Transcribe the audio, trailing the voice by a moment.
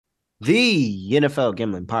The NFL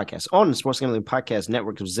Gambling Podcast on the Sports Gambling Podcast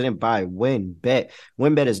Network is presented by WynnBET.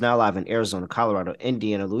 WynnBET is now live in Arizona, Colorado,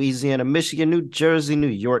 Indiana, Louisiana, Michigan, New Jersey, New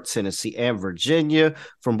York, Tennessee, and Virginia.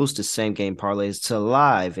 From boosted same-game parlays to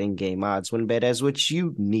live in-game odds, WynnBET has what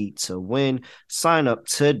you need to win. Sign up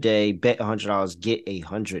today. Bet $100, get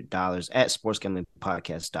 $100 at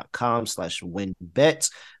sportsgamblingpodcast.com/WynnBET.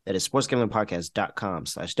 That is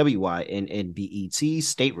sportsgamblingpodcast.com/WYNNBET.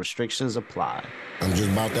 State restrictions apply. I'm just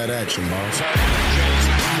about that action, boss. You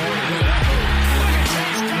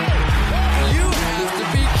have to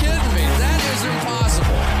be kidding me. That is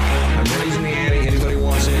impossible. I'm raising the ante. Anybody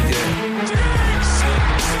wants it?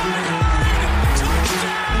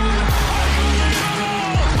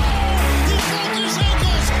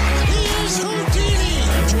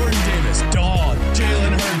 Jordan Davis, dog.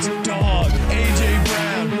 Jalen Hurts, dog. AJ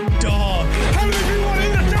Brown, dog. How many of you want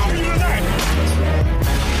in the W tonight?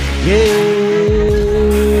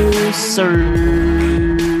 Yes, sir.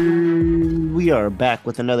 We are back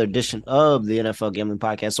with another edition of the NFL Gambling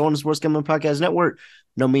Podcast on the Sports Gambling Podcast Network.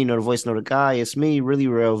 No me, no the voice, no the guy. It's me, really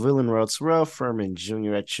real villain, Real Terrell Furman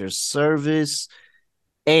Jr. at your service.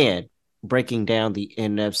 And breaking down the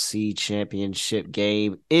NFC Championship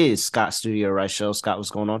game is Scott Studio Right Show. Scott,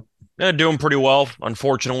 what's going on? Yeah, doing pretty well.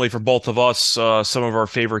 Unfortunately for both of us, some of our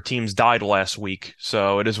favorite teams died last week,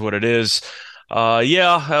 so it is what it is.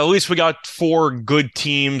 At least we got four good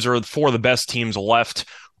teams, or four of the best teams left.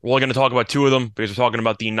 We're only going to talk about two of them because we're talking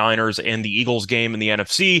about the Niners and the Eagles game in the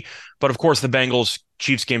NFC. But of course, the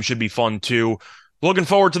Bengals-Chiefs game should be fun too. Looking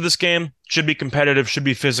forward to this game. Should be competitive, should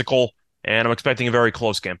be physical, and I'm expecting a very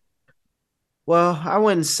close game. Well, I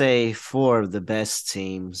wouldn't say four of the best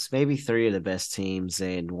teams, maybe three of the best teams,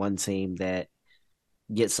 and one team that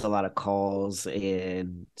gets a lot of calls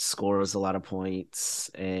and scores a lot of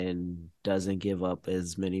points and doesn't give up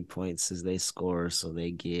as many points as they score, so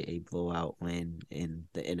they get a blowout win in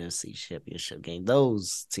the NFC Championship game.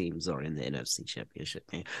 Those teams are in the NFC Championship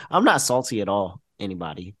game. I'm not salty at all,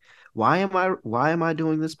 anybody. Why am I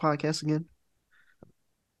doing this podcast again?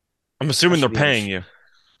 I'm assuming they're paying you.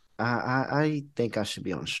 I think I should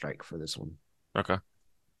be on strike for this one. Okay.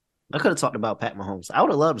 I could have talked about Pat Mahomes. I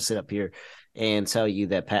would have loved to sit up here and tell you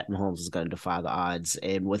that Pat Mahomes is going to defy the odds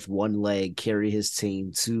and with one leg carry his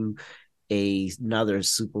team to another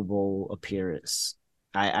Super Bowl appearance.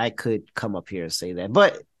 I could come up here and say that.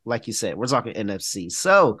 But like you said, we're talking NFC.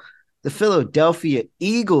 So the Philadelphia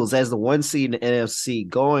Eagles as the 1 seed in the NFC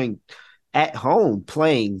going at home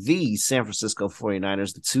playing the San Francisco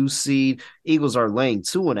 49ers, the 2 seed. Eagles are laying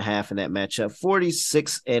 2.5 in that matchup.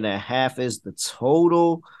 46.5 is the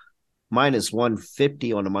total. Minus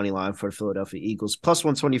 150 on the money line for the Philadelphia Eagles. Plus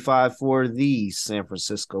 125 for the San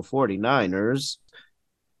Francisco 49ers.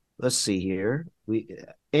 Let's see here.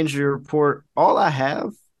 Injury report. All I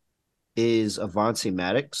have is Avonte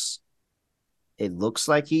Maddox. It looks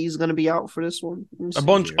like he's going to be out for this one. A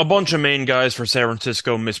bunch of main guys for San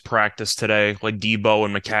Francisco missed practice today, like Debo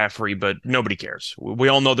and McCaffrey, but nobody cares. We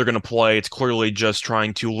all know they're going to play. It's clearly just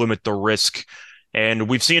trying to limit the risk. And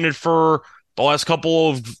we've seen it for the last couple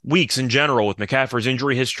of weeks in general with McCaffrey's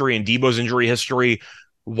injury history and Debo's injury history.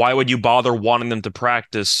 Why would you bother wanting them to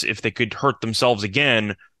practice if they could hurt themselves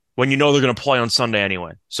again when you know they're going to play on Sunday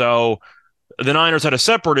anyway? So the Niners had a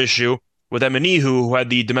separate issue with Eminihu, who had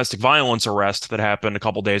the domestic violence arrest that happened a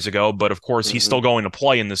couple days ago, but of course he's still going to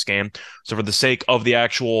play in this game. So for the sake of the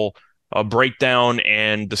actual breakdown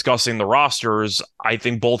and discussing the rosters, I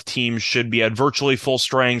think both teams should be at virtually full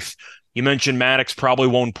strength. You mentioned Maddox probably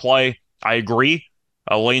won't play. I agree.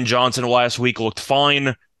 Lane Johnson last week looked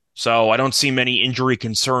fine, so I don't see many injury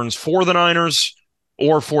concerns for the Niners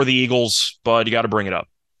or for the Eagles, but you got to bring it up.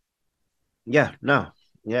 Yeah, no.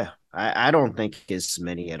 Yeah, I don't think it's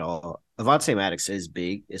many at all. Avonte Maddox is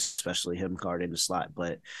big, especially him guarding the slot,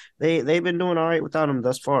 but they've been doing all right without him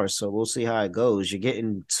thus far, so we'll see how it goes. You're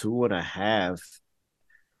getting 2.5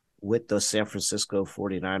 with the San Francisco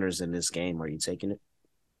 49ers in this game. Are you taking it?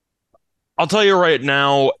 I'll tell you right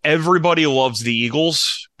now, everybody loves the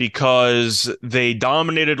Eagles because they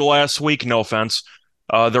dominated last week. No offense.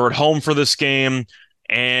 They're at home for this game,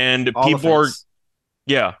 and All people offense.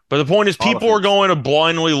 yeah. But the point is, All people are offense. going to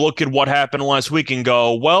blindly look at what happened last week and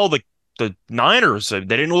go, well, the Niners, they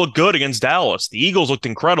didn't look good against Dallas. The Eagles looked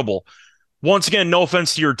incredible. Once again, no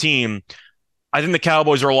offense to your team. I think the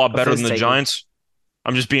Cowboys are a lot better than the Giants.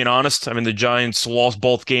 I'm just being honest. I mean, the Giants lost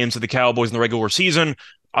both games to the Cowboys in the regular season.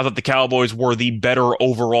 I thought the Cowboys were the better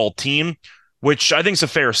overall team, which I think is a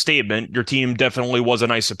fair statement. Your team definitely was a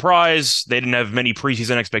nice surprise. They didn't have many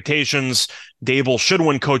preseason expectations. Dable should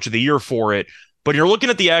win Coach of the Year for it. But you're looking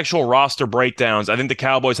at the actual roster breakdowns. I think the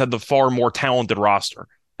Cowboys had the far more talented roster.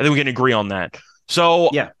 I think we can agree on that. So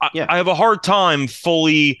Yeah, yeah. I have a hard time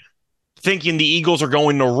fully thinking the Eagles are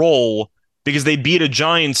going to roll because they beat a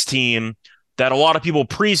Giants team that a lot of people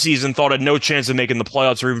preseason thought had no chance of making the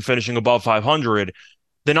playoffs or even finishing above 500.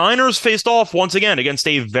 The Niners faced off once again against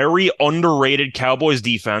a very underrated Cowboys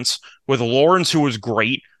defense with Lawrence, who was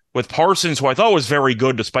great, with Parsons, who I thought was very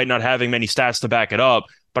good despite not having many stats to back it up.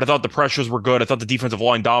 But I thought the pressures were good. I thought the defensive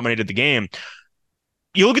line dominated the game.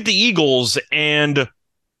 You look at the Eagles, and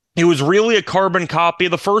it was really a carbon copy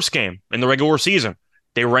of the first game in the regular season.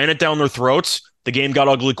 They ran it down their throats. The game got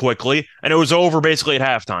ugly quickly, and it was over basically at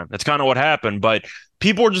halftime. That's kind of what happened. But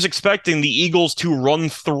people are just expecting the Eagles to run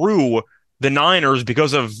through the Niners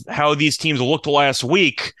because of how these teams looked last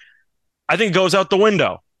week. I think it goes out the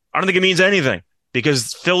window. I don't think it means anything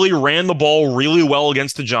because Philly ran the ball really well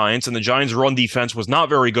against the Giants, and the Giants' run defense was not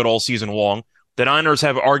very good all season long. The Niners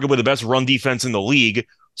have arguably the best run defense in the league,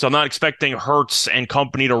 so I'm not expecting Hurts and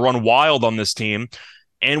company to run wild on this team.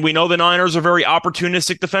 And we know the Niners are very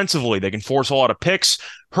opportunistic defensively. They can force a lot of picks.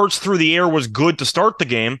 Hurts through the air was good to start the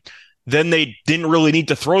game. Then they didn't really need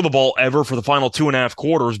to throw the ball ever for the final 2.5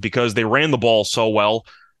 quarters because they ran the ball so well.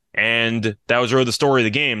 And that was really the story of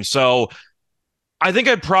the game. So I think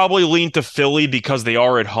I'd probably lean to Philly because they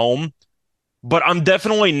are at home. But I'm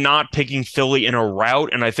definitely not picking Philly in a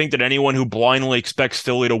rout. And I think that anyone who blindly expects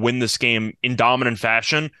Philly to win this game in dominant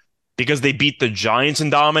fashion because they beat the Giants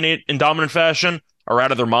in dominant fashion are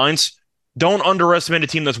out of their minds. Don't underestimate a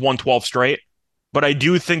team that's won 12 straight. But I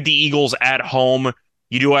do think the Eagles at home,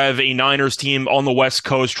 you do have a Niners team on the West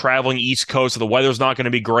Coast traveling East Coast, so the weather's not going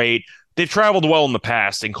to be great. They've traveled well in the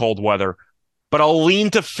past in cold weather. But I'll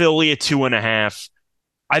lean to Philly at 2.5.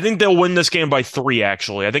 I think they'll win this game by 3,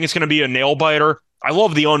 actually. I think it's going to be a nail-biter. I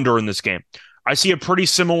love the under in this game. I see a pretty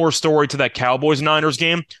similar story to that Cowboys-Niners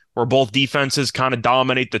game where both defenses kind of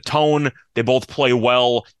dominate the tone. They both play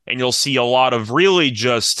well, and you'll see a lot of really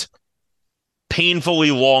just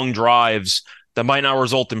painfully long drives that might not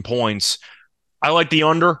result in points. I like the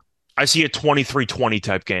under. I see a 23-20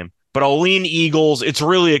 type game. But I'll lean Eagles. It's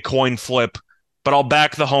really a coin flip, but I'll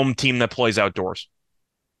back the home team that plays outdoors.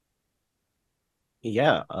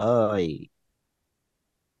 Yeah, I'm.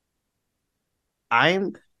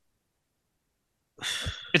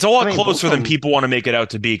 It's a lot I mean, closer both of than them. people want to make it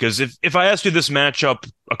out to be. Because if I asked you this matchup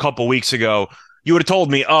a couple weeks ago, you would have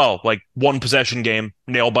told me, oh, like one possession game,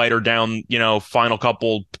 nail biter down, final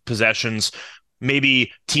couple possessions.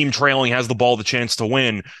 Maybe team trailing has the ball, the chance to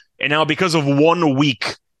win. And now because of 1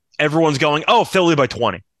 week, everyone's going, oh, Philly by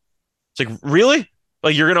 20. It's like, really?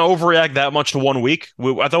 Like, you're going to overreact that much to 1 week?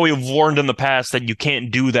 I thought we've learned in the past that you can't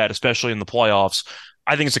do that, especially in the playoffs.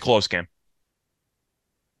 I think it's a close game.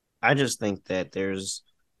 I just think that there's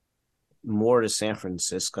more to San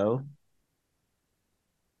Francisco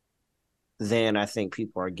than I think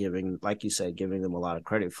people are giving, like you said, giving them a lot of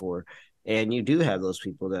credit for. And you do have those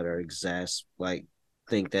people that are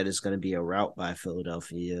think that it's going to be a rout by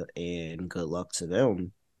Philadelphia, and good luck to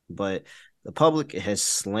them. But the public has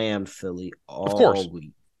slammed Philly Of course. all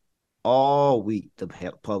week. All week, the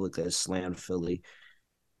public has slammed Philly.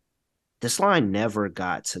 This line never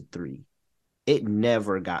got to 3. It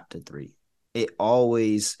never got to 3. It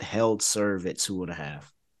always held serve at 2.5.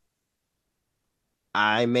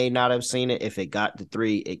 I may not have seen it. If it got to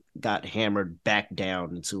 3, it got hammered back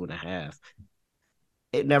down to 2.5.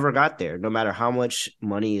 It never got there, no matter how much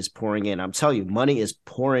money is pouring in. I'm telling you, money is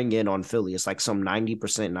pouring in on Philly. It's like some 90%,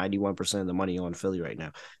 91% of the money on Philly right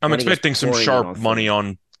now. I'm Money is expecting some pouring in sharp on money Philly.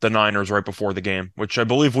 on the Niners right before the game, which I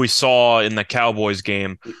believe we saw in the Cowboys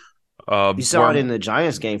game. You saw where- it in the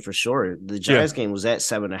Giants game for sure. The Yeah. Giants game was at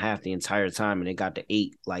 7.5 the entire time, and it got to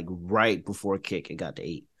 8, like right before kick. It got to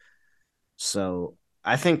 8. So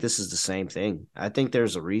I think this is the same thing. I think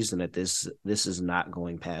there's a reason that this is not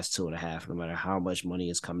going past 2.5, no matter how much money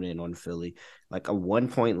is coming in on Philly. Like a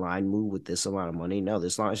 1-point line move with this amount of money. No,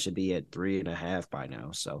 this line should be at 3.5 by now.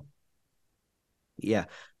 So yeah,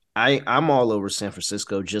 I'm all over San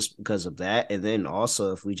Francisco just because of that. And then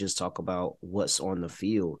also, if we just talk about what's on the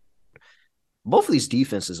field, both of these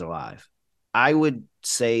defenses are live. I would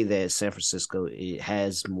say that San Francisco, it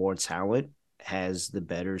has more talent, has the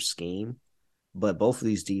better scheme, but both of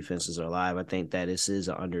these defenses are live. I think that this is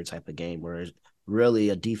an under type of game where it's really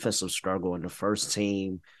a defensive struggle, and the first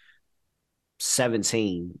team,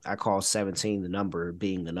 17, I call 17 the number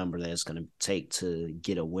being the number that it's going to take to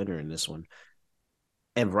get a winner in this one.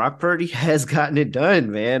 And Brock Purdy has gotten it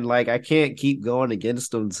done, man. Like, I can't keep going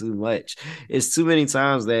against him too much. It's too many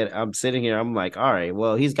times that I'm sitting here, I'm like, all right,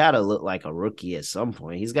 well, he's got to look like a rookie at some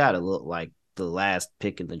point. He's got to look like the last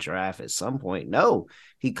pick in the draft at some point. No,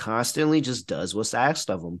 he constantly just does what's asked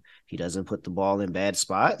of him. He doesn't put the ball in bad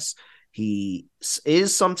spots. He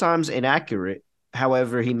is sometimes inaccurate.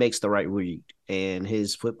 However, he makes the right read, and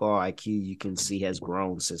his football IQ, you can see, has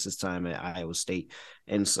grown since his time at Iowa State.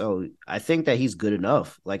 And so I think that he's good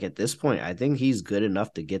enough. Like at this point, I think he's good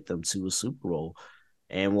enough to get them to a Super Bowl.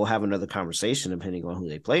 And we'll have another conversation depending on who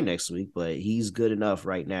they play next week. But he's good enough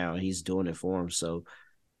right now, and he's doing it for him. So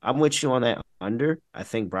I'm with you on that under. I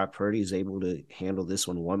think Brock Purdy is able to handle this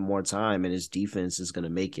one more time, and his defense is going to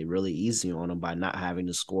make it really easy on him by not having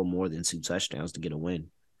to score more than 2 touchdowns to get a win.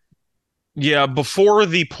 Yeah, before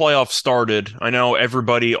the playoffs started, I know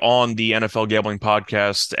everybody on the NFL Gambling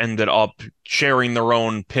Podcast ended up sharing their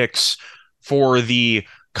own picks for the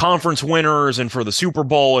conference winners and for the Super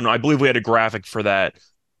Bowl, and I believe we had a graphic for that.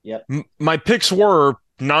 Yep. My picks were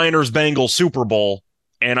Niners-Bengals Super Bowl,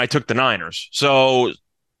 and I took the Niners.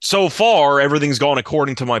 So far, everything's gone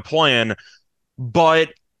according to my plan,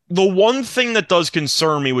 but the one thing that does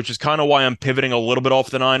concern me, which is kind of why I'm pivoting a little bit off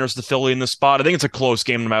the Niners to Philly in this spot, I think it's a close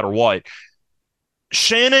game no matter what.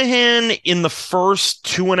 Shanahan in the first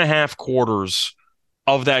 2.5 quarters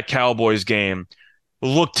of that Cowboys game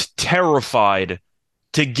looked terrified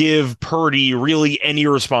to give Purdy really any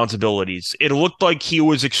responsibilities. It looked like he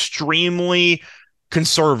was extremely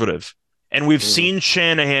conservative. And we've seen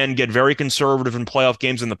Shanahan get very conservative in playoff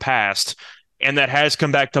games in the past, and that has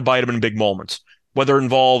come back to bite him in big moments. Whether it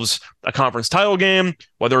involves a conference title game,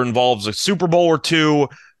 whether it involves a Super Bowl or two.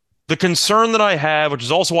 The concern that I have, which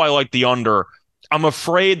is also why I like the under, I'm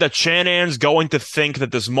afraid that Shanahan's going to think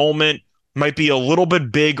that this moment might be a little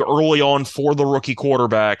bit big early on for the rookie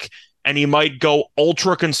quarterback, and he might go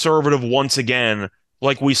ultra conservative once again,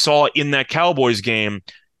 like we saw in that Cowboys game,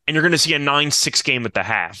 and you're going to see a 9-6 game at the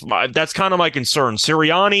half. That's kind of my concern.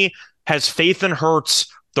 Sirianni has faith in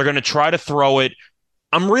Hurts. They're going to try to throw it.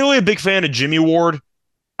 I'm really a big fan of Jimmy Ward.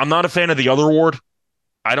 I'm not a fan of the other Ward.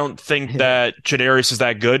 I don't think that Chidarius is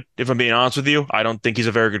that good, if I'm being honest with you. I don't think he's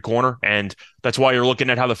a very good corner, and that's why you're looking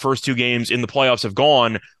at how the first 2 games in the playoffs have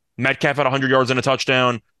gone. Metcalf at 100 yards and a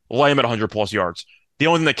touchdown, Lamb at 100-plus yards. The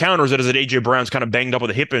only thing that counters it is that A.J. Brown's kind of banged up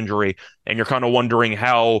with a hip injury, and you're kind of wondering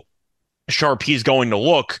how sharp he's going to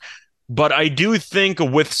look. But I do think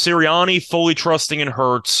with Sirianni fully trusting in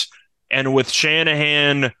Hurts, and with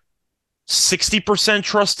Shanahan 60%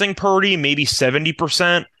 trusting Purdy, maybe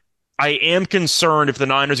 70%, I am concerned if the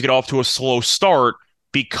Niners get off to a slow start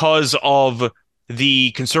because of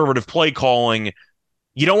the conservative play calling.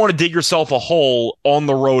 You don't want to dig yourself a hole on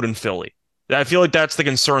the road in Philly. I feel like that's the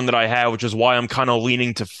concern that I have, which is why I'm kind of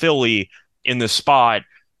leaning to Philly in this spot.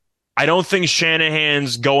 I don't think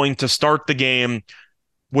Shanahan's going to start the game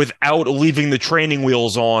without leaving the training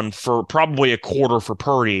wheels on for probably a quarter for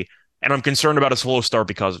Purdy, and I'm concerned about a slow start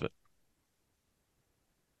because of it.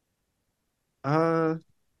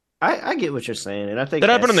 I get what you're saying, and I think that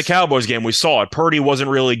happened in the Cowboys game. We saw it. Purdy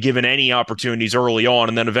wasn't really given any opportunities early on,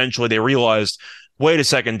 and then eventually they realized, wait a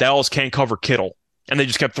second, Dallas can't cover Kittle, and they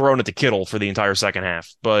just kept throwing it to Kittle for the entire second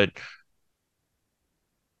half. But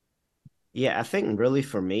yeah, I think really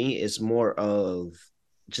for me, it's more of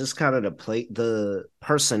just kind of the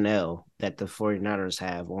personnel that the 49ers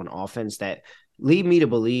have on offense that lead me to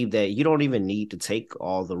believe that you don't even need to take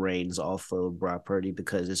all the reins off of Brock Purdy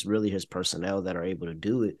because it's really his personnel that are able to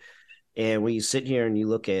do it. And when you sit here and you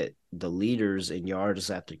look at the leaders in yards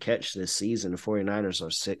after catch this season, the 49ers are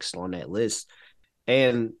 6th on that list.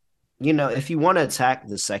 And, you know, if you want to attack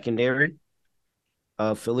the secondary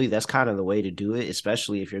of Philly, that's kind of the way to do it,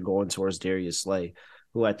 especially if you're going towards Darius Slay,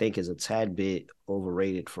 who I think is a tad bit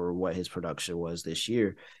overrated for what his production was this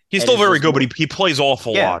year. He's still very good, but he plays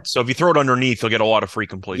awful lot. So if you throw it underneath, he'll get a lot of free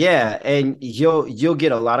completions. Yeah, and you'll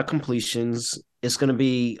get a lot of completions. It's going to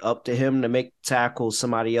be up to him to make tackles,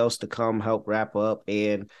 somebody else to come help wrap up.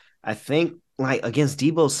 And I think, like, against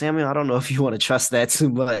Deebo Samuel, I don't know if you want to trust that too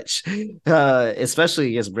much, especially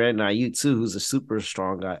against Brandon Ayuk, too, who's a super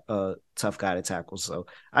strong guy, tough guy to tackle. So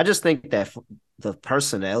I just think that the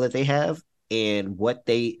personnel that they have and what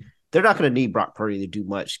they're not going to need Brock Purdy to do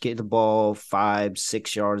much. Get the ball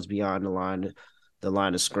 5-6 yards beyond the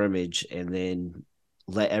line of scrimmage, and then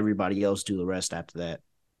let everybody else do the rest after that.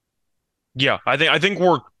 Yeah, I think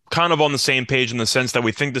we're kind of on the same page in the sense that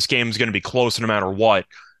we think this game is going to be close no matter what.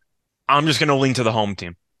 I'm just going to lean to the home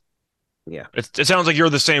team. Yeah. It sounds like you're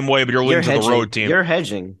the same way, but you're leaning to the road team. You're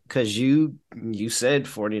hedging because you said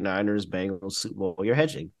 49ers, Bengals, Super Bowl. You're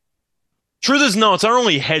hedging. Truth is, no, it's not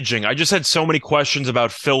only hedging. I just had so many questions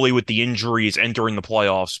about Philly with the injuries entering the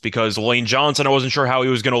playoffs because Lane Johnson, I wasn't sure how he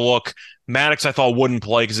was going to look. Maddox, I thought wouldn't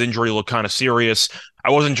play because injury looked kind of serious. I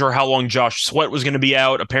wasn't sure how long Josh Sweat was going to be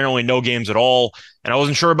out. Apparently, no games at all. And I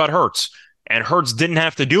wasn't sure about Hurts. And Hurts didn't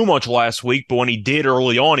have to do much last week, but when he did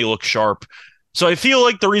early on, he looked sharp. So I feel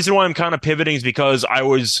like the reason why I'm kind of pivoting is because I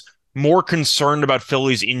was more concerned about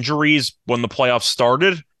Philly's injuries when the playoffs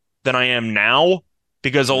started than I am now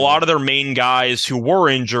because a lot of their main guys who were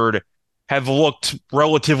injured have looked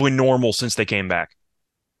relatively normal since they came back.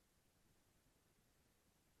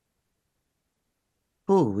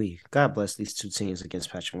 Ooh, God bless these two teams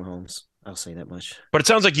against Patrick Mahomes. I'll say that much. But it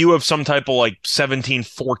sounds like you have some type of like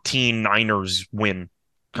 17-14 Niners win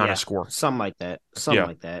kind of score. Something like that. Something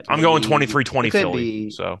like that. I'm going 23-20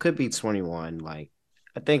 Philly. Could be 21. Like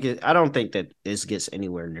I don't think that this gets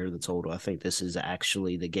anywhere near the total. I think this is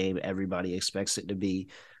actually the game everybody expects it to be,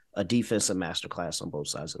 a defensive masterclass on both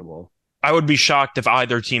sides of the ball. I would be shocked if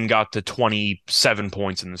either team got to 27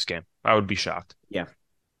 points in this game. I would be shocked. Yeah.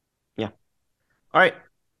 All right.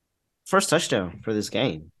 First touchdown for this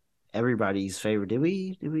game. Everybody's favorite. Did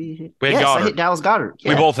we? Had Goddard. I hit Dallas Goddard.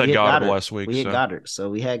 We both had Goddard last week. We hit Goddard. So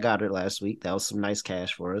we had Goddard last week. That was some nice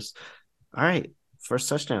cash for us. All right. First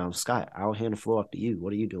touchdown. Scott, I'll hand the floor off to you.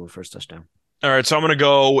 What are you doing first touchdown? All right. So I'm going to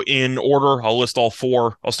go in order. I'll list all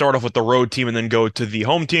four. I'll start off with the road team and then go to the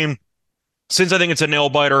home team. Since I think it's a nail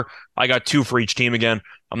biter, I got two for each team again.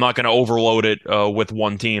 I'm not going to overload it with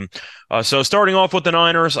one team. So starting off with the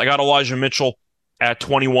Niners, I got Elijah Mitchell at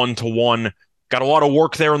 21-1. Got a lot of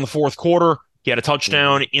work there in the fourth quarter. He had a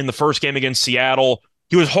touchdown in the first game against Seattle.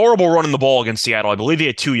 He was horrible running the ball against Seattle. I believe he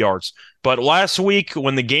had 2 yards. But last week,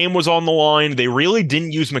 when the game was on the line, they really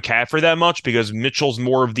didn't use McCaffrey that much because Mitchell's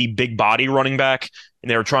more of the big body running back,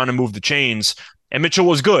 and they were trying to move the chains. And Mitchell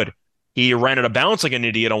was good. He ran out of bounds like an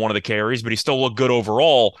idiot on one of the carries, but he still looked good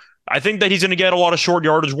overall. I think that he's going to get a lot of short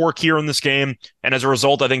yardage work here in this game. And as a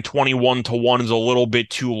result, I think 21-1 is a little bit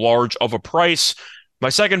too large of a price. My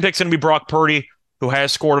second pick's going to be Brock Purdy, who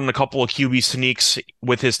has scored in a couple of QB sneaks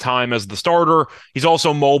with his time as the starter. He's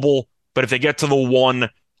also mobile, but if they get to the one,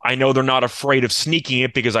 I know they're not afraid of sneaking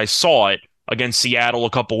it because I saw it against Seattle a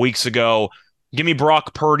couple weeks ago. Give me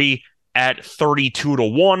Brock Purdy at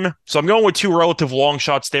 32-1. So I'm going with two relative long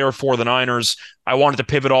shots there for the Niners. I wanted to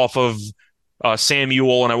pivot off of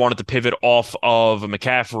Samuel, and I wanted to pivot off of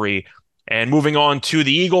McCaffrey. And moving on to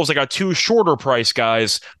the Eagles, I got two shorter price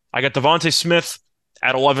guys. I got Devontae Smith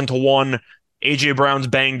at 11-1. A.J. Brown's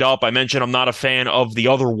banged up. I mentioned I'm not a fan of the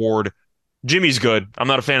other Ward. Jimmy's good. I'm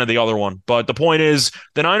not a fan of the other one. But the point is,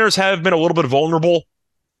 the Niners have been a little bit vulnerable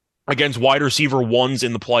against wide receiver ones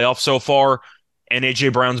in the playoffs so far, and A.J.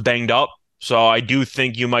 Brown's banged up. So I do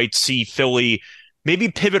think you might see Philly maybe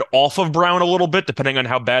pivot off of Brown a little bit, depending on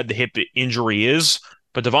how bad the hip injury is.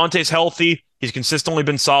 But Devontae's healthy. He's consistently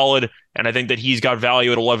been solid, and I think that he's got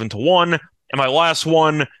value at 11-1. And my last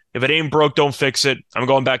one, if it ain't broke, don't fix it. I'm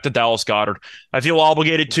going back to Dallas Goedert. I feel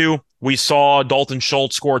obligated to. We saw Dalton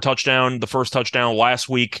Schultz score a touchdown, the first touchdown last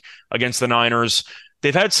week against the Niners.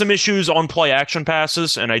 They've had some issues on play action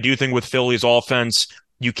passes, and I do think with Philly's offense,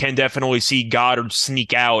 you can definitely see Goddard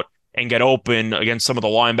sneak out and get open against some of the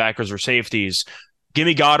linebackers or safeties. Give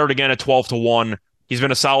me Goddard again at 12-1. He's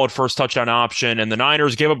been a solid first touchdown option, and the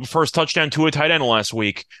Niners gave up a first touchdown to a tight end last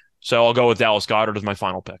week. So I'll go with Dallas Goedert as my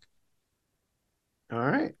final pick. All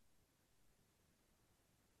right.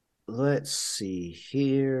 Let's see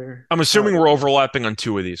here. I'm assuming we're overlapping on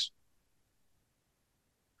two of these.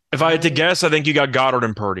 If I had to guess, I think you got Goddard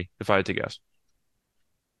and Purdy, if I had to guess.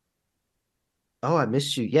 Oh, I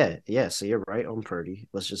missed you. Yeah. So you're right on Purdy.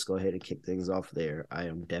 Let's just go ahead and kick things off there. I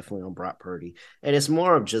am definitely on Brock Purdy. And it's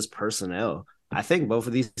more of just personnel. I think both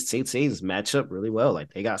of these two teams match up really well.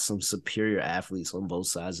 Like, they got some superior athletes on both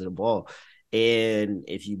sides of the ball. And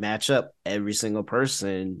if you match up every single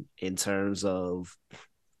person in terms of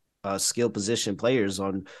skill position players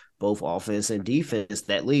on both offense and defense,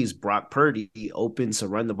 that leaves Brock Purdy open to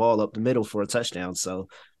run the ball up the middle for a touchdown. So,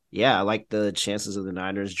 yeah, I like the chances of the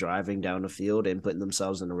Niners driving down the field and putting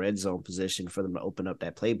themselves in the red zone position for them to open up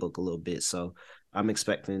that playbook a little bit. So I'm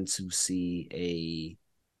expecting to see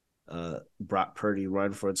a Brock Purdy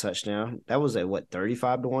run for a touchdown. That was at what,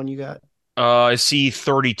 35-1 you got? I see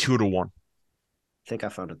 32-1. I think I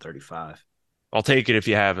found a 35. I'll take it if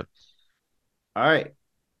you have it. All right.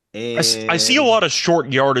 And I see a lot of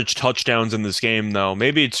short yardage touchdowns in this game, though.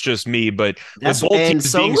 Maybe it's just me, but with both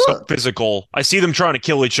teams being so physical, I see them trying to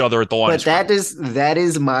kill each other at the line. But that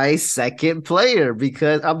is my second player,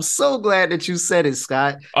 because I'm so glad that you said it,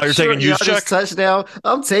 Scott. Oh, you're taking Juszczyk? Touchdown.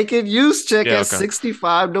 I'm taking Juszczyk at okay.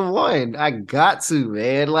 65-1. I got to,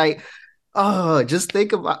 man. Like, Oh, just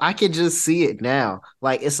think about I can just see it now.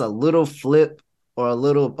 Like it's a little flip or a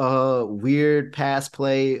little weird pass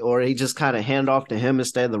play, or he just kind of hand off to him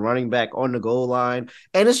instead of the running back on the goal line.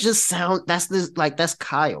 And it's just sound that's this like that's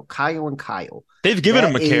Kyle. Kyle and Kyle. They've given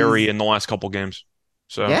him That a carry is in the last couple games.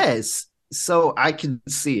 So yes. So I can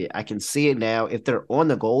see it. I can see it now. If they're on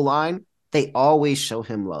the goal line, they always show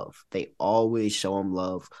him love. They always show him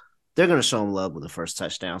love. They're gonna show him love with the first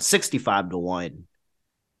touchdown. 65-1.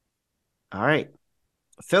 All right.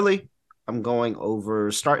 Philly, I'm going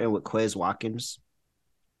over starting with Quez Watkins,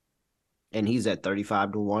 and he's at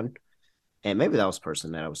 35-1. And maybe that was the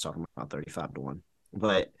person that I was talking about 35-1.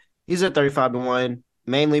 But he's at 35-1,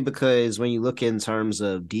 mainly because when you look in terms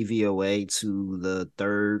of DVOA to the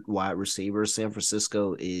third wide receiver, San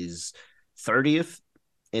Francisco is 30th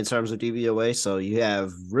in terms of DVOA. So you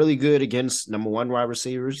have really good against number one wide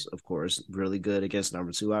receivers, of course, really good against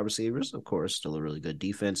number two wide receivers, of course, still a really good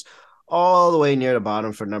defense. All the way near the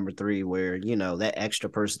bottom for number three, where, you know, that extra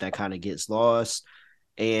person that kind of gets lost.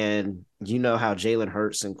 And you know how Jalen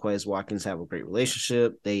Hurts and Quez Watkins have a great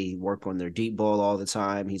relationship. They work on their deep ball all the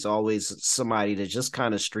time. He's always somebody that just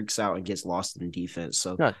kind of streaks out and gets lost in defense.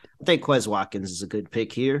 So I think Quez Watkins is a good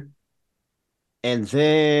pick here. And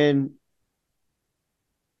then,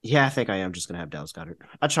 yeah, I think I am just gonna have Dallas Goedert.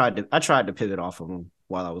 I tried to pivot off of him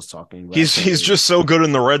while I was talking. he's just so good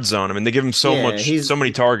in the red zone. I mean, they give him so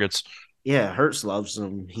many targets. Yeah, Hurts loves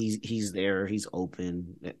him. He's there. He's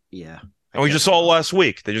open. Yeah. And we just saw it last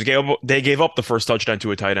week. They gave up the first touchdown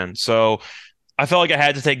to a tight end. So I felt like I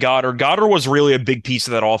had to take Goddard. Goddard was really a big piece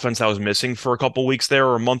of that offense that was missing for a couple weeks there,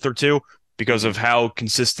 or a month or two, because of how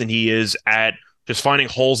consistent he is at just finding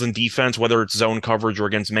holes in defense, whether it's zone coverage or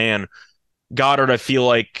against man. Goddard, I feel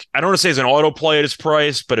like, I don't want to say is an auto play at his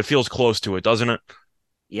price, but it feels close to it, doesn't it?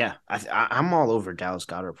 Yeah, I'm all over Dallas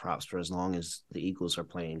Goedert props for as long as the Eagles are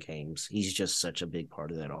playing games. He's just such a big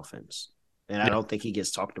part of that offense. And I don't think he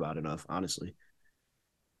gets talked about enough, honestly.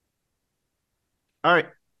 All right.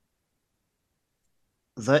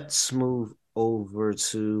 Let's move over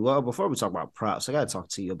to, well, before we talk about props, I got to talk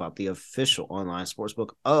to you about the official online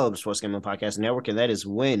sportsbook of Sports Gambling Podcast Network, and that is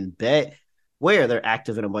WynnBET, where they're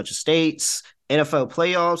active in a bunch of states. NFL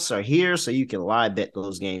playoffs are here, so you can live bet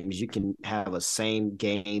those games. You can have a same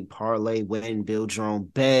game parlay, win, build your own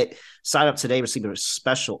bet. Sign up today, receive a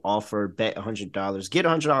special offer, bet $100. Get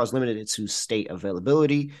 $100 limited to state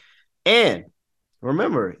availability. And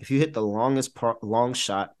remember, if you hit the longest long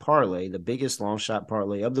shot parlay, the biggest long shot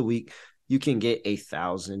parlay of the week, you can get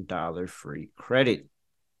 $1,000 free credit.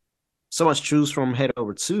 So much to choose from. Head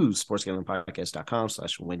over to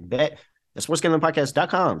sportsgamblingpodcast.com/WynnBET. That's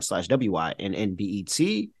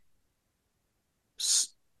sportsgamblingpodcast.com/WYNNBET.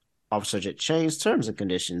 Offer subject change. Terms and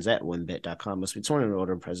conditions at wynnbet.com. Must be 21 or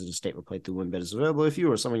older. President state will play through WynnBET is available. If you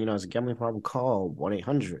or someone you know has a gambling problem, call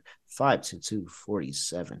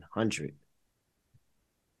 1-800-522-4700.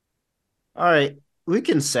 All right. We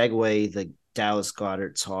can segue the Dallas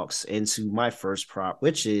Goedert talks into my first prop,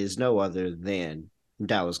 which is no other than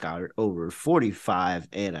Dallas Goedert over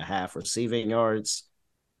 45.5 receiving yards.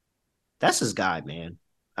 That's his guy, man.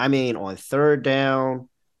 I mean, on third down,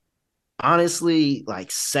 honestly,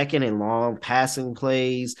 like second and long passing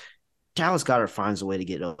plays, Dallas Goedert finds a way to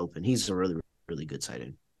get open. He's a really, really good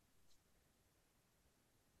tight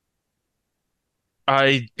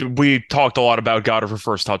end. We talked a lot about Goddard for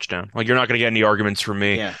first touchdown. Like, you're not going to get any arguments from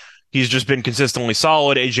me. Yeah. He's just been consistently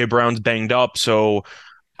solid. AJ Brown's banged up, so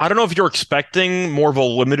I don't know if you're expecting more of a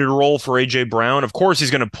limited role for AJ Brown. Of course, he's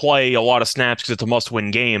going to play a lot of snaps because it's a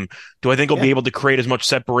must-win game. Do I think he'll be able to create as much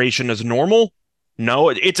separation as normal? No,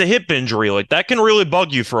 it's a hip injury. Like, that can really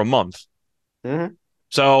bug you for a month. Mm-hmm.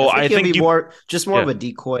 So I think he'll be more of a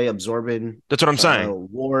decoy absorbing. That's what I'm saying.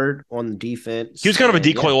 Ward on the defense. He was kind of a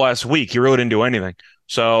decoy last week. He really didn't do anything.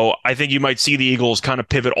 So I think you might see the Eagles kind of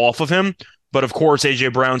pivot off of him. But of course,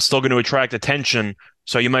 AJ Brown's still going to attract attention.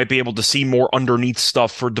 So you might be able to see more underneath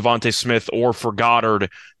stuff for Devontae Smith or for Goddard,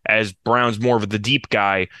 as Brown's more of the deep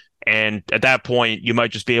guy. And at that point, you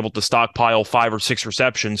might just be able to stockpile 5 or 6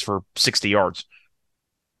 receptions for 60 yards.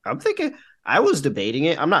 I'm thinking, I was debating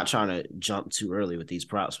it. I'm not trying to jump too early with these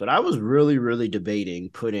props, but I was really, really debating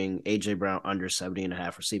putting AJ Brown under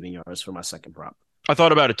 70.5 receiving yards for my second prop. I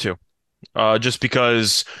thought about it too, just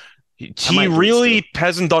because he really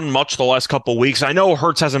hasn't done much the last couple of weeks. I know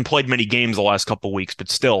Hurts hasn't played many games the last couple of weeks, but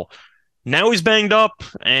still, now he's banged up,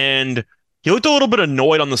 and he looked a little bit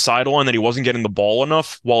annoyed on the sideline that he wasn't getting the ball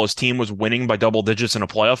enough while his team was winning by double digits in a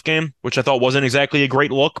playoff game, which I thought wasn't exactly a great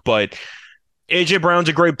look. But AJ Brown's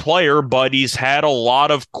a great player, but he's had a lot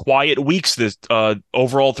of quiet weeks this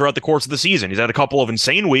overall throughout the course of the season. He's had a couple of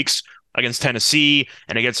insane weeks against Tennessee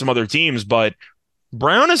and against some other teams, but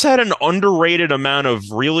Brown has had an underrated amount of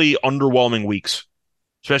really underwhelming weeks,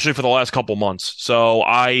 especially for the last couple months. So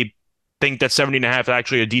I think that 70.5 is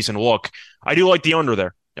actually a decent look. I do like the under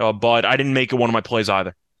there, but I didn't make it one of my plays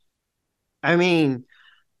either. I mean,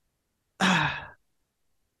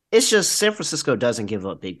 it's just San Francisco doesn't give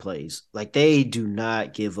up big plays. Like, they do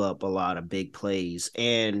not give up a lot of big plays.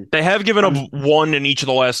 And they have given up one in each of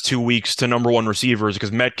the last 2 weeks to number one receivers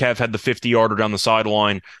because Metcalf had the 50-yarder down the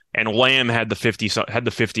sideline and Lamb had the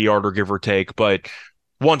 50-yarder, give or take. But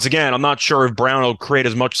once again, I'm not sure if Brown will create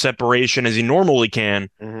as much separation as he normally can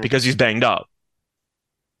because he's banged up.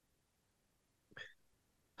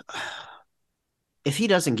 If he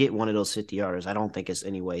doesn't get one of those 50-yarders, I don't think it's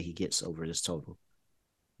any way he gets over this total.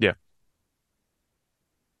 Yeah.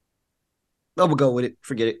 I'm gonna go with it.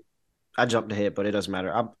 Forget it. I jumped ahead, but it doesn't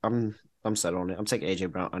matter. I'm set on it. I'm taking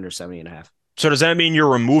AJ Brown under 70.5. So does that mean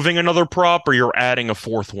you're removing another prop or you're adding a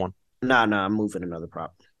fourth one? Nah, I'm moving another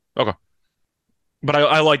prop. Okay. But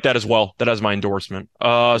I like that as well. That has my endorsement.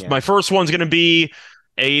 My first one's going to be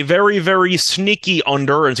a very, very sneaky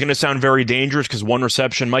under, and it's going to sound very dangerous because one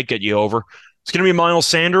reception might get you over. It's going to be Miles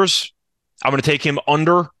Sanders. I'm going to take him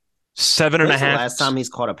under 7.5. When's the last time he's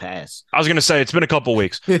caught a pass? I was going to say it's been a couple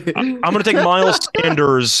weeks. I'm going to take Miles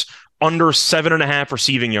Sanders under 7.5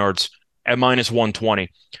 receiving yards at -120.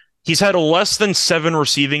 He's had less than 7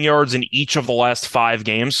 receiving yards in each of the last 5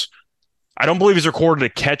 games. I don't believe he's recorded a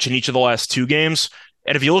catch in each of the last 2 games.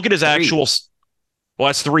 And if you look at his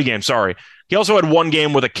last 3 games, sorry. He also had 1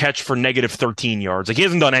 game with a catch for -13 yards. Like, he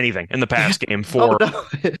hasn't done anything in the past game for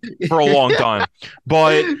a long time.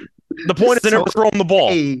 But the point is they never throw him the ball.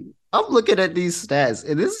 Hey, I'm looking at these stats,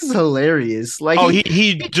 and this is hilarious. Like,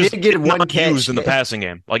 he just did get one catch used in the passing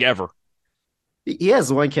game, like ever. He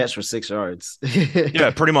has 1 catch for 6 yards.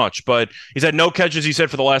 Yeah, pretty much. But he's had no catches, he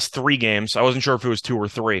said, for the last 3 games. I wasn't sure if it was 2 or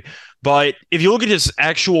 3. But if you look at his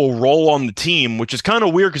actual role on the team, which is kind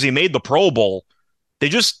of weird because he made the Pro Bowl, they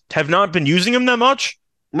just have not been using him that much.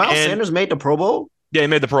 Miles Sanders made the Pro Bowl? Yeah, he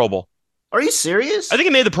made the Pro Bowl. Are you serious? I think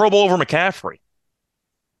he made the Pro Bowl over McCaffrey.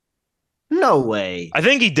 No way. I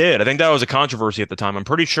think he did. I think that was a controversy at the time. I'm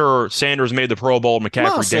pretty sure Sanders made the Pro Bowl. McCaffrey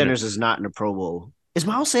Miles Sanders didn't. is not in the Pro Bowl. Is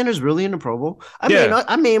Miles Sanders really in the Pro Bowl? Yeah.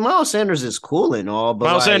 I mean, Miles Sanders is cool and all, but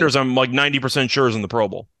Miles Sanders, I'm like 90% sure is in the Pro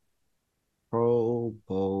Bowl. Pro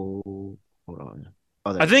Bowl. Hold on.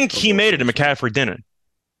 Oh, I think he made it and McCaffrey didn't.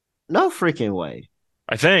 No freaking way.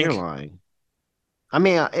 I think. You're lying. I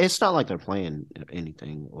mean, it's not like they're playing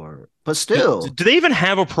anything, but still. Do they even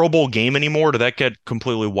have a Pro Bowl game anymore? Did that get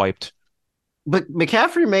completely wiped? But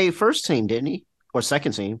McCaffrey made first team, didn't he? Or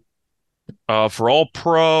second team? For all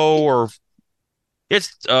pro or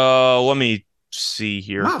it's let me see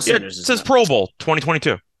here. Miles Yeah, Sanders it says Pro Bowl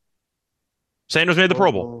 2022. Sanders made the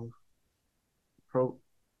Pro Bowl.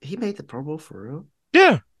 He made the Pro Bowl for real?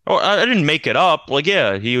 Yeah. Oh, I didn't make it up. Like,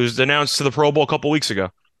 yeah, he was announced to the Pro Bowl a couple weeks ago.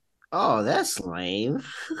 Oh, that's lame.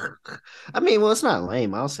 I mean, well, it's not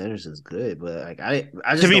lame. Miles Sanders is good, but like I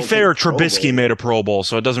just to be don't fair, think Trubisky made a Pro Bowl,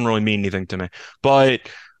 so it doesn't really mean anything to me. But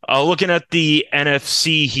looking at the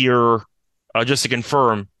NFC here, just to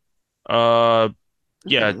confirm, yeah.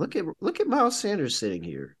 Look at Miles Sanders sitting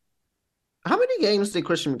here. How many games did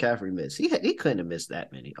Christian McCaffrey miss? He couldn't have missed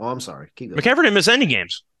that many. Oh, I'm sorry. Keep going. McCaffrey didn't miss any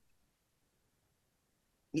games.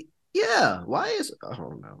 Yeah. Why is I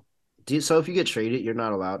don't know. So if you get traded, you're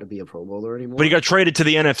not allowed to be a Pro Bowler anymore. But he got traded to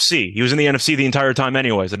the NFC. He was in the NFC the entire time,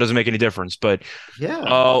 anyways. It doesn't make any difference. But yeah,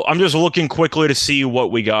 I'm just looking quickly to see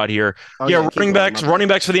what we got here. Running backs for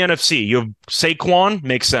the NFC. You have Saquon,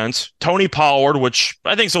 makes sense. Tony Pollard, which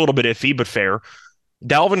I think is a little bit iffy, but fair.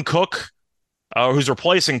 Dalvin Cook, who's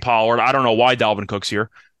replacing Pollard. I don't know why Dalvin Cook's here.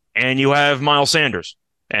 And you have Miles Sanders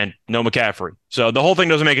and no McCaffrey. So the whole thing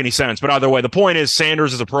doesn't make any sense. But either way, the point is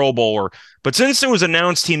Sanders is a Pro Bowler. But since it was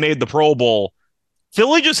announced he made the Pro Bowl,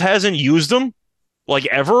 Philly just hasn't used him, like,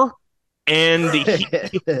 ever. And he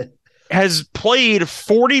has played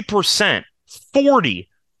 40%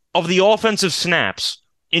 of the offensive snaps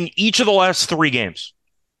in each of the last 3 games.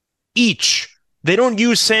 Each. They don't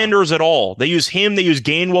use Sanders at all. They use him, they use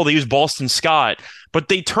Gainwell, they use Boston Scott. But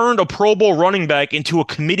they turned a Pro Bowl running back into a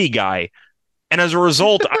committee guy. And as a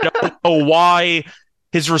result, I don't know why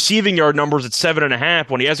his receiving yard number is at 7.5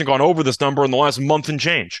 when he hasn't gone over this number in the last month and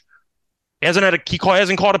change. He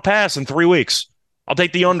hasn't caught a pass in 3 weeks. I'll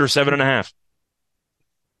take the under 7.5.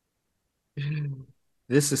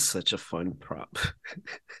 This is such a fun prop.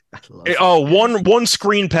 I love it. One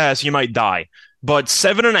screen pass, you might die. But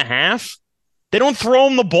 7.5, they don't throw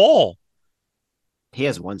him the ball. He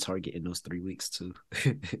has 1 target in those 3 weeks, too.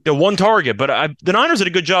 The 1 target, but the Niners did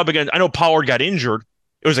a good job again. I know Pollard got injured,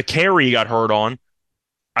 It was a carry he got hurt on.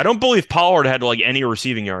 I don't believe Pollard had like any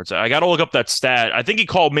receiving yards. I got to look up that stat. I think he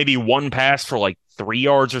called maybe one pass for like 3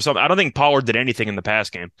 yards or something. I don't think Pollard did anything in the pass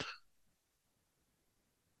game.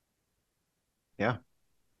 Yeah.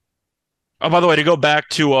 Oh, by the way, to go back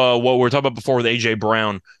to what we were talking about before with AJ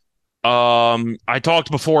Brown, I talked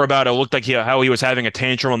before about it looked like how he was having a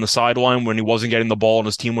tantrum on the sideline when he wasn't getting the ball and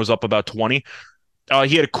his team was up about 20.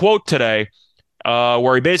 He had a quote today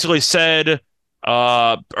where he basically said,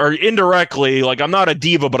 or indirectly, like, I'm not a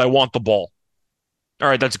diva, but I want the ball. All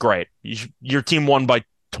right, that's great. Your team won by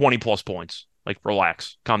 20 plus points. Like,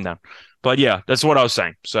 relax, calm down. But yeah, that's what I was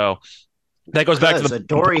saying. So that goes back to the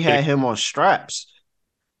Dory had him on straps.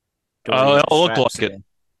 It looked like it.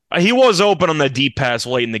 He was open on that deep pass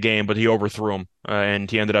late in the game, but he overthrew him, and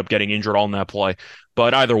he ended up getting injured on that play.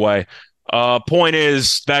 But either way, point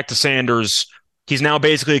is, back to Sanders, he's now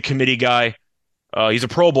basically a committee guy. He's a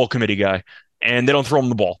Pro Bowl committee guy, and they don't throw him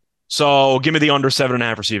the ball. So give me the under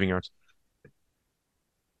 7.5 receiving yards.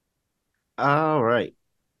 All right.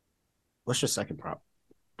 What's your second prop?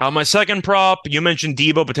 My second prop, you mentioned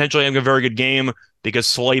Debo potentially having a very good game because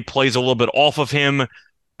Slay plays a little bit off of him.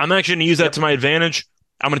 I'm actually going to use that to my advantage.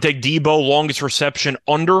 I'm going to take Debo longest reception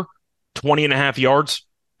under 20.5 yards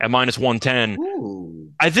at minus 110. Ooh,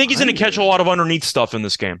 I think he's going to catch a lot of underneath stuff in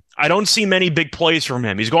this game. I don't see many big plays from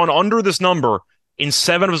him. He's gone under this number in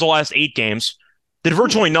 7 of his last 8 games. Did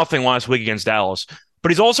virtually nothing last week against Dallas. But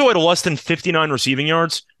he's also had less than 59 receiving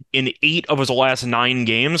yards in 8 of his last 9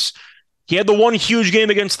 games. He had the one huge game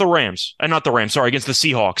against the Rams. Not the Rams, sorry, against the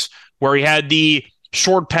Seahawks, where he had the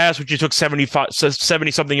short pass, which he took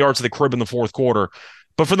 70-something yards to the crib in the fourth quarter.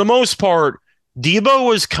 But for the most part,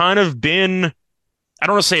 Debo has kind of been, I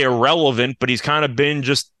don't want to say irrelevant, but he's kind of been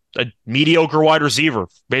just a mediocre wide receiver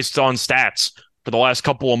based on stats for the last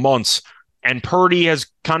couple of months. And Purdy has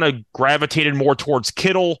kind of gravitated more towards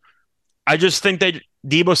Kittle. I just think that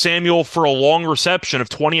Debo Samuel for a long reception of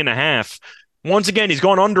 20.5, once again, he's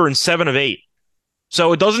gone under in 7 of 8.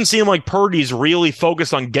 So it doesn't seem like Purdy's really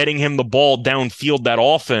focused on getting him the ball downfield that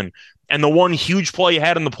often. And the one huge play he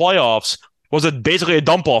had in the playoffs was basically a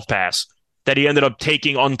dump-off pass that he ended up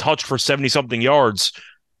taking untouched for 70-something yards.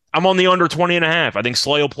 I'm on the under 20.5. I think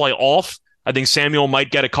Slay will play off. I think Samuel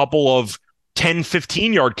might get a couple of 10,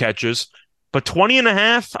 15-yard catches. But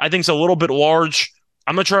 20.5, I think is a little bit large.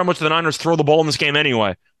 I'm not sure how much the Niners throw the ball in this game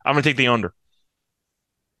anyway. I'm going to take the under.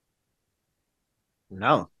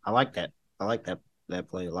 No, I like that. I like that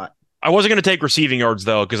play a lot. I wasn't going to take receiving yards,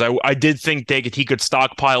 though, because I did think he could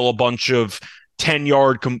stockpile a bunch of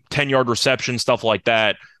 10-yard reception, stuff like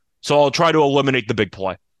that. So I'll try to eliminate the big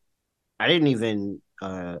play. I didn't even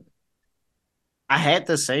I had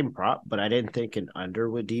the same prop, but I didn't think an under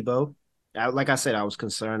with Debo. Like I said, I was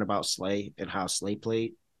concerned about Slay and how Slay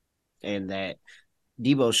played, and that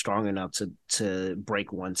Debo's strong enough to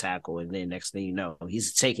break one tackle, and then next thing you know,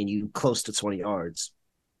 he's taking you close to 20 yards.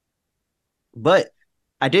 But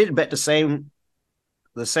I did bet the same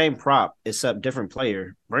prop, except different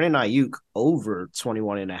player. Brandon Ayuk over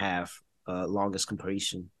 21.5 longest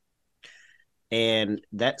completion. And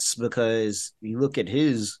that's because you look at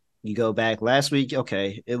you go back last week,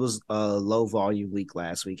 okay, it was a low volume week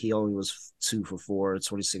last week. He only was 2 for 4,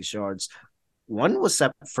 26 yards. One was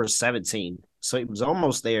set for 17, so it was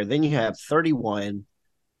almost there. Then you have 31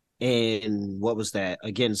 and what was that?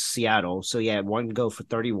 Against Seattle. So you had one go for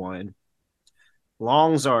 31.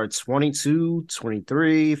 Longs are 22,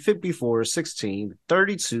 23, 54, 16,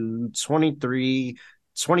 32, 23,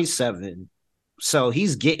 27. So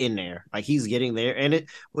he's getting there. Like, he's getting there. And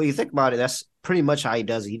when you think about it, that's pretty much how he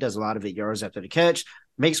does it. He does a lot of it yards after the catch,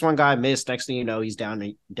 makes one guy miss. Next thing you know, he's down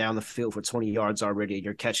the field for 20 yards already, and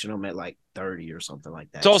you're catching him at like 30 or something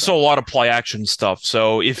like that. It's also a lot of play action stuff.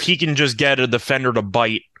 So if he can just get a defender to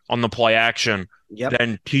bite on the play action,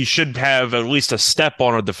 then he should have at least a step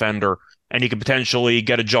on a defender, and he could potentially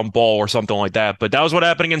get a jump ball or something like that. But that was what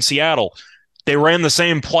happened in Seattle. They ran the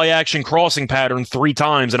same play action crossing pattern 3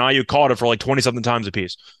 times, and Ayuk caught it for like 20-something times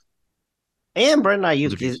apiece. And Brandon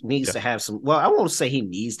Ayuk needs to have some. Well, I won't say he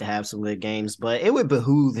needs to have some good games, but it would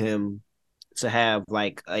behoove him to have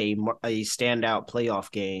like a standout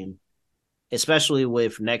playoff game, especially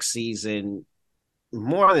with next season.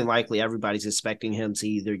 More than likely, everybody's expecting him to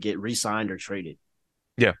either get re-signed or traded.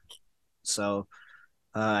 Yeah. So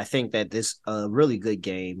I think that this really good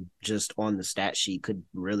game just on the stat sheet could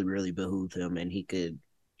really, really behoove him, and he could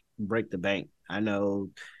break the bank. I know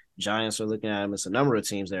Giants are looking at him. It's a number of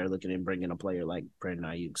teams that are looking at bringing a player like Brandon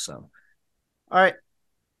Ayuk. So, all right.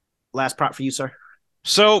 Last prop for you, sir.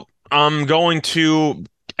 So I'm going to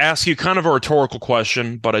ask you kind of a rhetorical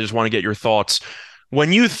question, but I just want to get your thoughts.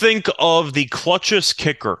 When you think of the clutchest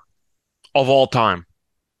kicker of all time,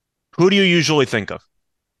 who do you usually think of?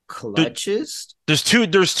 Clutches? There's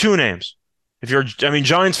two names.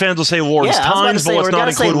 Giants fans will say Lawrence Yeah, I was about to Tynes, but say let's we're not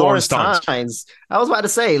gonna say include Lawrence Lawrence Tynes. Tynes. I was about to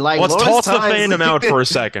say Let's Lawrence toss the Tynes. fandom out for a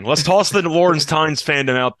second. Let's toss the Lawrence Tynes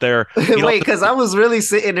fandom out there. Wait, because I was really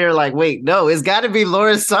sitting there like, wait, no, it's got to be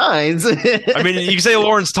Lawrence Tynes. I mean, you can say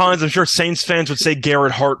Lawrence Tynes. I'm sure Saints fans would say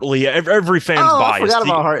Garrett Hartley. Every fan's biased. I forgot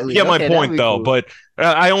about Hartley. You get my Okay, point, that'd be though. cool. But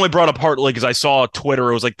I only brought up Hartley because I saw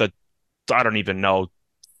Twitter. It was like I don't even know,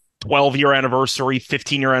 12-year anniversary,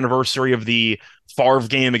 15-year anniversary of the Favre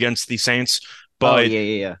game against the Saints. But Oh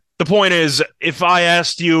yeah. the point is, if I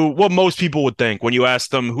asked you what most people would think when you ask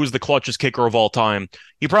them who's the clutchest kicker of all time,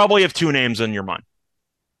 you probably have two names in your mind,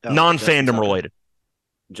 Oh, non-fandom related.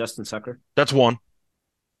 Justin Tucker That's one.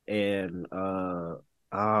 and Other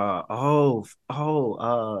is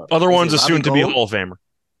ones it assumed to Robbie be a Gould? Hall of Famer.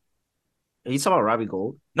 Are you talking about Robbie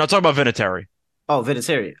Gould? No, talk about Vinatieri. Oh,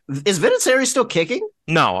 Vinatieri. Is Vinatieri still kicking?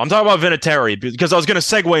 No, I'm talking about Vinatieri because I was going to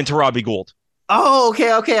segue into Robbie Gould. Oh, okay.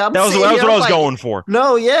 That was what I was going for.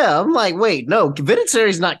 No, yeah. I'm like, wait, no,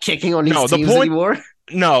 Vinatieri's not kicking on these teams anymore.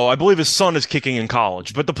 No, I believe his son is kicking in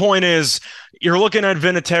college. But the point is, you're looking at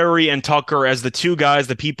Vinatieri and Tucker as the two guys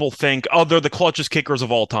that people think, oh, they're the clutchest kickers of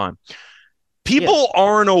all time. People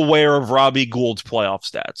aren't aware of Robbie Gould's playoff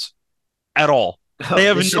stats at all. They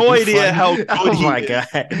have no idea how good oh my God.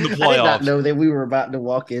 in the playoffs. I did not know that we were about to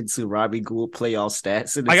walk into Robbie Gould playoff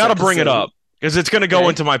stats. I got to bring it up because it's going to go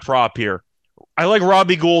into my prop here. I like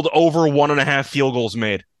Robbie Gould over 1.5 field goals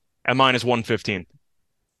made at minus 115.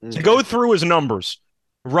 To go through his numbers,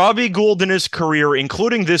 Robbie Gould in his career,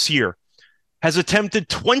 including this year, has attempted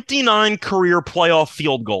 29 career playoff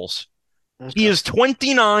field goals. Okay. He is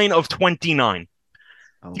 29 of 29.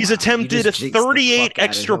 He's attempted 38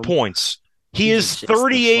 extra points. He is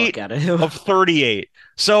 38 of 38.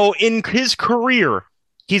 So in his career,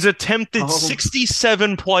 he's attempted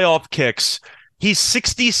 67 playoff kicks. He's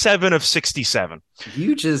 67 of 67.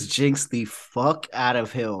 You just jinxed the fuck out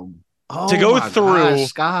of him. To go through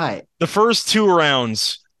the first two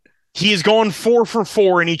rounds, he's gone 4 for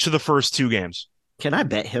 4 in each of the first two games. Can I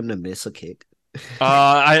bet him to miss a kick?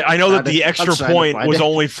 I know that the extra point was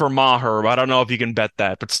only for Maher, but I don't know if you can bet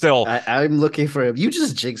that. But still, I'm looking for him. You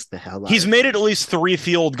just jinxed the hell out of him. He's made at least 3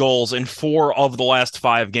 field goals in 4 of the last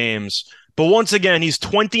 5 games. But once again, he's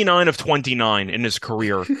 29 of 29 in his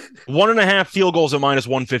career. 1.5 field goals at minus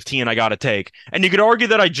 115, I got to take. And you could argue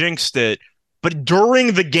that I jinxed it, but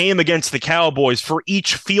during the game against the Cowboys, for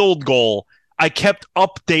each field goal, I kept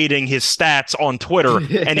updating his stats on Twitter,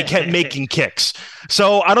 and he kept making kicks.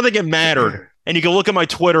 So I don't think it mattered. And you can look at my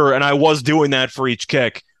Twitter, and I was doing that for each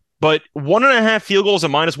kick. But 1.5 field goals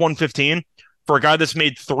at minus 115 for a guy that's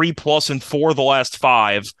made 3+ in 4 of the last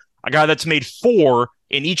 5, a guy that's made 4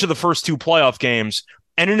 in each of the first 2 playoff games,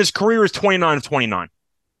 and in his career is 29 of 29.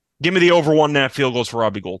 Give me the over 1.5 field goals for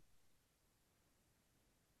Robbie Gould.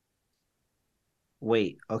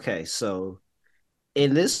 Wait, okay, so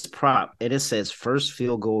in this prop, it says first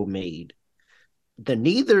field goal made. The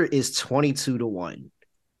neither is 22-1.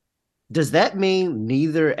 Does that mean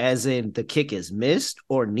neither as in the kick is missed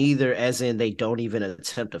or neither as in they don't even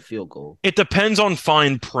attempt a field goal? It depends on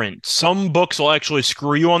fine print. Some books will actually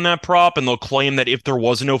screw you on that prop and they'll claim that if there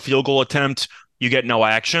was no field goal attempt, you get no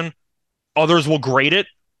action. Others will grade it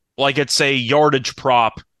like it's a yardage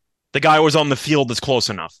prop. The guy was on the field that's close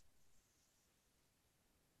enough.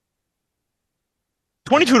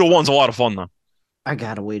 22-1 is a lot of fun, though. I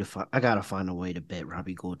gotta find a way to bet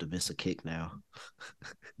Robbie Gould to miss a kick now.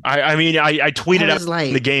 I tweeted out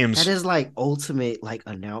in the games. That is like ultimate like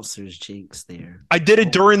announcer's jinx there. I did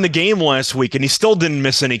it during the game last week, and he still didn't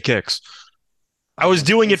miss any kicks. I was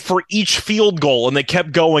doing it for each field goal, and they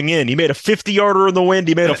kept going in. He made a 50-yarder in the wind.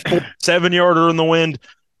 He made a 47-yarder in the wind.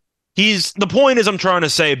 The point is, I'm trying to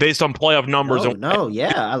say, based on playoff numbers.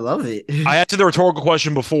 I love it. I asked the rhetorical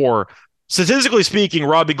question before. Statistically speaking,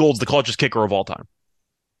 Robbie Gould's the clutchest kicker of all time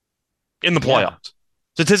in the playoffs.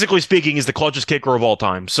 Yeah. Statistically speaking, he's the clutchest kicker of all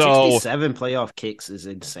time. So 67 playoff kicks is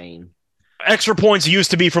insane. Extra points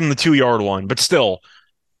used to be from the 2-yard line, but still,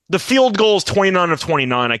 the field goal is 29 of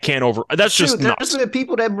 29. I can't over. That's just nuts. There's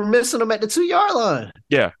people that were missing them at the 2-yard line.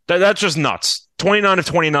 Yeah, that's just nuts. 29 of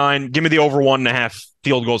 29. Give me the over 1.5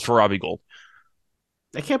 field goals for Robbie Gould.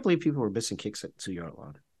 I can't believe people were missing kicks at the 2-yard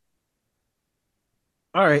line.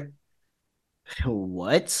 All right.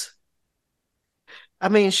 What? I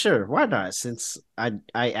mean, sure, why not? Since I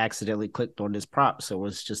accidentally clicked on this prop, so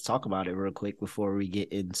let's just talk about it real quick before we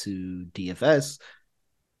get into DFS.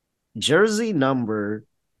 Jersey number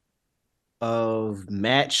of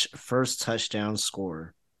match first touchdown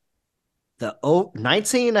score. The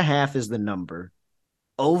 19.5 is the number.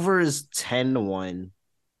 Over is 10-1.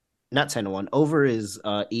 Not 10-1. Over is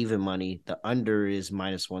even money. The under is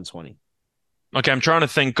 -120. Okay, I'm trying to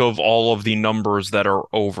think of all of the numbers that are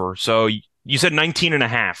over. So you said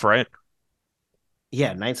 19.5, right?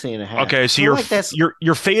 Yeah, 19.5. Okay, I so feel like that's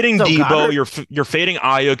you're fading so Debo, Goddard. you're fading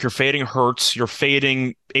Ayuk, you're fading Hurts, you're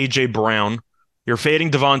fading AJ Brown, you're fading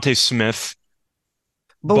Devontae Smith,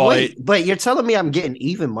 But but but you're telling me I'm getting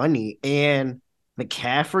even money and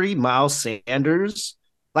McCaffrey, Miles Sanders,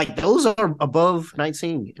 like those are above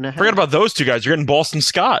 19 and a forget half. about those two guys. You're getting Boston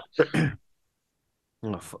Scott.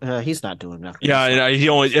 He's not doing nothing. Yeah, he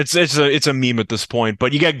only it's a meme at this point.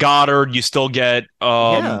 But you get Goddard, you still get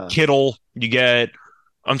Yeah. Kittle, you get.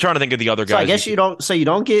 I'm trying to think of the other So I guys. guess you don't. So you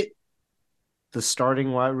don't get the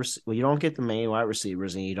starting wide. Well, you don't get the main wide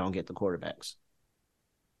receivers, and you don't get the quarterbacks.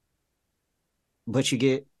 But you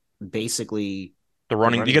get basically The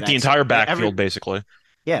running, you get the backs. entire backfield basically.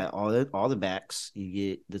 Yeah, all the backs. You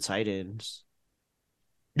get the tight ends.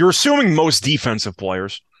 You're assuming most defensive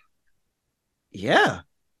players. Yeah,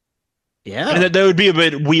 yeah. And that would be a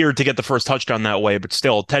bit weird to get the first touchdown that way, but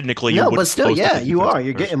still, technically, you No, would. but still, supposed to yeah, be you defensive are.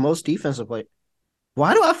 You're players. getting most defensive play.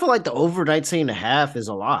 Why do I feel like the over 19.5 is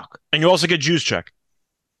a lock? And you also get juice check.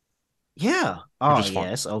 Yeah. Which Oh, is fun.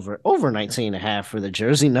 yeah, it's over 19.5 for the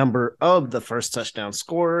jersey number of the first touchdown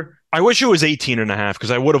scorer. I wish it was 18.5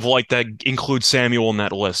 because I would have liked that include Samuel in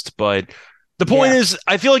that list. But the point Yeah. is,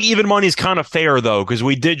 I feel like even money is kind of fair though, because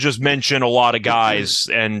we did just mention a lot of guys,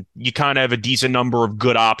 and you kind of have a decent number of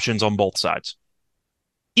good options on both sides.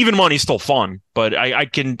 Even money's still fun, but I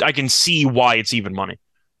can see why it's even money.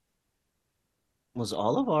 Was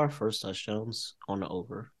all of our first touchdowns on the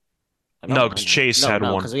over? I don't No, because remember. Chase had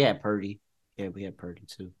one. because we had Purdy. Yeah, we had Purdy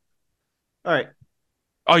too. All right.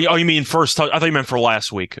 Oh, you mean first touch? I thought you meant for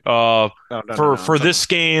last week. Oh, no, For I'm talking this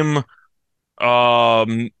game,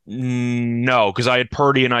 no, because I had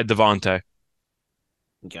Purdy and I had Devontae.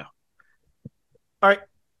 Yeah. All right.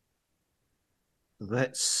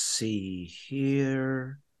 Let's see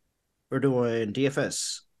here. We're doing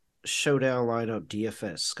DFS. Showdown lineup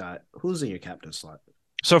DFS. Scott, who's in your captain slot?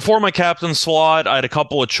 So for my captain slot, I had a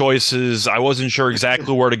couple of choices. I wasn't sure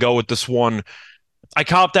exactly where to go with this one. I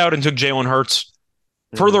copped out and took Jalen Hurts.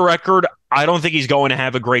 For the record, I don't think he's going to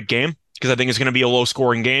have a great game because I think it's going to be a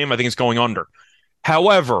low-scoring game. I think it's going under.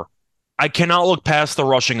 However, I cannot look past the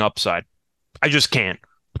rushing upside. I just can't.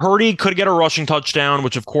 Purdy could get a rushing touchdown,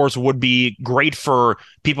 which of course would be great for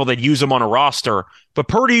people that use him on a roster. But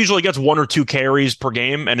Purdy usually gets 1 or 2 carries per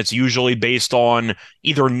game, and it's usually based on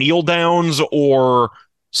either kneel downs or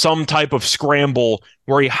some type of scramble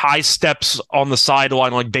where he high steps on the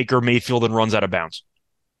sideline like Baker Mayfield and runs out of bounds.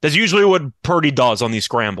 That's usually what Purdy does on these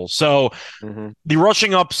scrambles. So the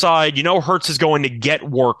rushing upside, Hurts is going to get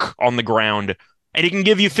work on the ground, and he can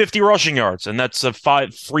give you 50 rushing yards, and that's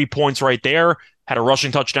 3 points right there. Had a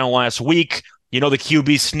rushing touchdown last week. The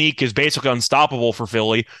QB sneak is basically unstoppable for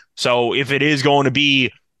Philly. So if it is going to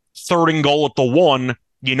be 3rd and goal at the 1,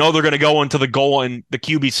 they're going to go into the goal in the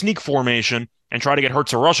QB sneak formation and try to get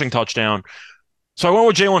Hurts a rushing touchdown. So I went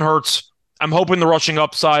with Jalen Hurts. I'm hoping the rushing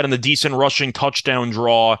upside and the decent rushing touchdown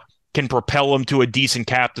draw can propel him to a decent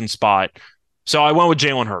captain spot. So I went with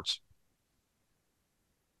Jalen Hurts.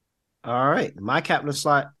 All right. My captain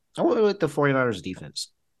slot, I went with the 49ers defense.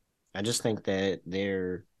 I just think that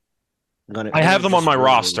they're going to. I have them on my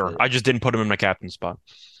roster. I just didn't put them in my captain spot.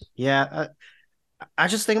 Yeah. I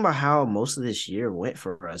just think about how most of this year went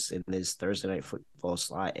for us in this Thursday night football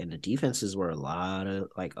slot, and the defenses were a lot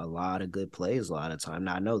of good plays a lot of time.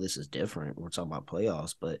 Now I know this is different. We're talking about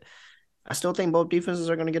playoffs, but I still think both defenses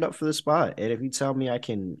are going to get up for the spot. And if you tell me I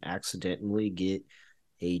can accidentally get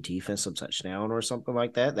a defensive touchdown or something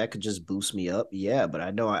like that, that could just boost me up. Yeah, but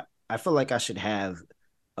I know I feel like I should have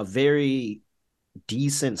a very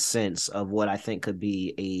decent sense of what I think could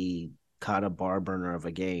be a kind of bar burner of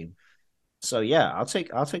a game. So yeah, I'll take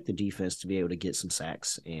the defense to be able to get some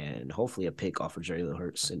sacks and hopefully a pick off of Jalen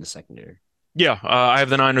Hurts in the secondary. Yeah, I have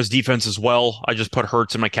the Niners defense as well. I just put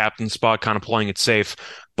Hurts in my captain spot, kind of playing it safe.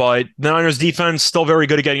 But the Niners defense still very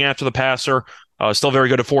good at getting after the passer. Still very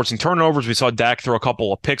good at forcing turnovers. We saw Dak throw a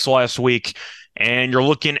couple of picks last week. And you're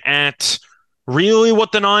looking at really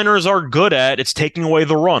what the Niners are good at. It's taking away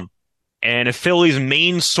the run. And if Philly's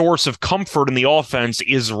main source of comfort in the offense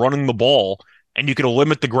is running the ball, and you can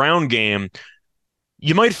limit the ground game,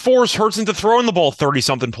 you might force Hurts into throwing the ball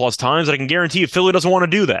 30-something plus times. And I can guarantee you Philly doesn't want to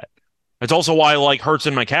do that. It's also why I like Hurts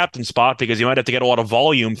in my captain spot, because you might have to get a lot of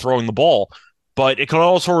volume throwing the ball. But it could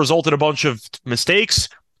also result in a bunch of mistakes,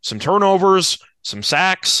 some turnovers, some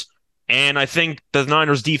sacks. And I think the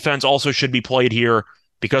Niners defense also should be played here.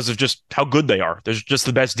 because of just how good they are. They're just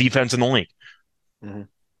the best defense in the league. Mm-hmm.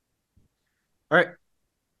 All right.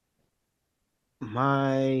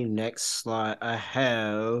 My next slot,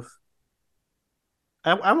 I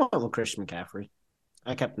went with Christian McCaffrey.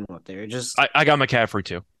 I kept him up there. I got McCaffrey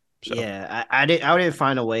too. So. Yeah, I didn't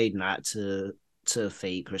find a way not to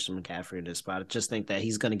fade Christian McCaffrey in this spot. I just think that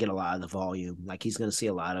he's going to get a lot of the volume. Like he's going to see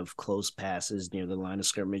a lot of close passes near the line of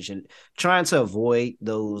scrimmage and trying to avoid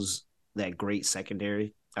that great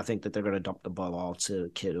secondary. I think that they're going to dump the ball off to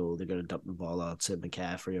Kittle. They're going to dump the ball out to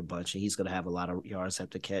McCaffrey a bunch, and he's going to have a lot of yards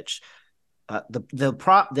after catch. The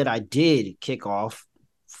prop that I did kick off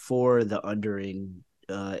for the undering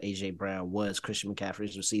AJ Brown was Christian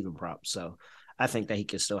McCaffrey's receiving prop. So I think that he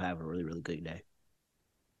can still have a really, really good day.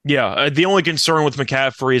 Yeah, the only concern with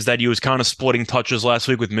McCaffrey is that he was kind of splitting touches last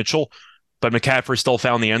week with Mitchell, but McCaffrey still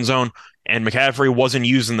found the end zone, and McCaffrey wasn't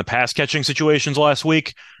used in the pass-catching situations last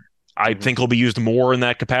week. I think he'll be used more in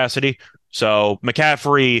that capacity. So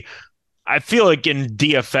McCaffrey, I feel like in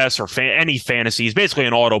DFS or any fantasy, he's basically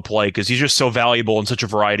an auto play because he's just so valuable in such a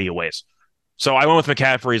variety of ways. So I went with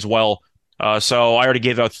McCaffrey as well. So I already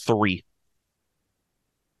gave out 3.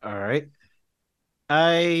 All right.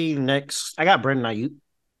 I got Brandon Ayuk.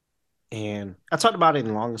 And I talked about it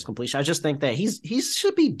in longest completion. I just think that he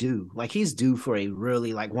should be due. Like he's due for a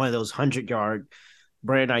really like one of those 100-yard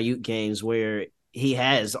Brandon Ayuk games where he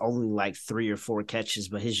has only like 3 or 4 catches,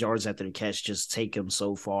 but his yards after the catch just take him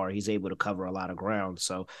so far. He's able to cover a lot of ground.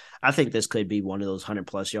 So I think this could be one of those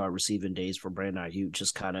 100+ yard receiving days for Brandon Ayuk,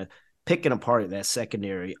 just kind of picking apart that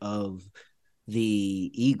secondary of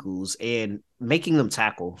the Eagles and making them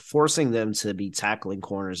tackle, forcing them to be tackling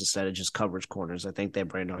corners instead of just coverage corners. I think that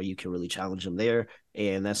Brandon Ayuk can really challenge them there,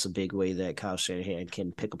 and that's a big way that Kyle Shanahan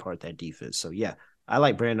can pick apart that defense. So, yeah, I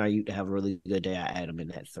like Brandon Ayuk to have a really good day. I add him in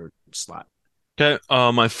that 3rd slot. Okay,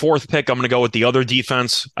 my 4th pick, I'm going to go with the other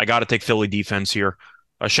defense. I got to take Philly defense here.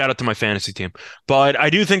 Shout out to my fantasy team. But I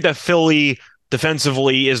do think that Philly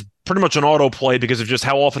defensively is pretty much an auto play because of just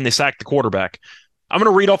how often they sack the quarterback. I'm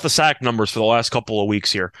going to read off the sack numbers for the last couple of weeks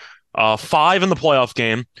here. 5 in the playoff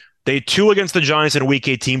game. They had 2 against the Giants in Week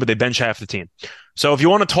 18, but they bench half the team. So if you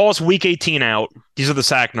want to toss Week 18 out, these are the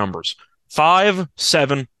sack numbers. 5,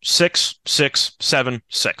 7, 6, 6, 7,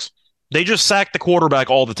 6. They just sack the quarterback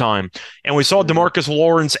all the time. And we saw DeMarcus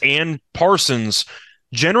Lawrence and Parsons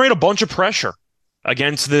generate a bunch of pressure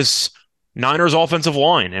against this Niners offensive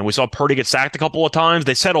line. And we saw Purdy get sacked a couple of times.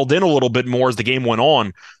 They settled in a little bit more as the game went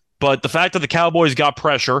on. But the fact that the Cowboys got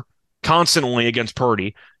pressure constantly against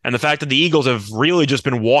Purdy, and the fact that the Eagles have really just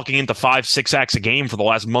been walking into 5-6 sacks a game for the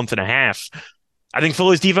last month and a half, I think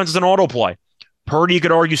Philly's defense is an auto play. Purdy, you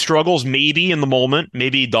could argue, struggles maybe in the moment,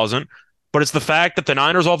 maybe he doesn't. But it's the fact that the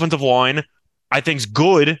Niners offensive line, I think, is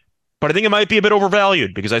good, but I think it might be a bit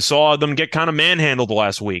overvalued because I saw them get kind of manhandled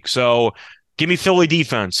last week. So give me Philly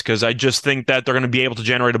defense because I just think that they're going to be able to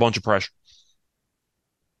generate a bunch of pressure.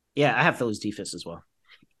 Yeah, I have Philly's defense as well.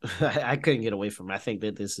 I couldn't get away from it. I think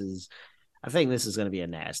this is going to be a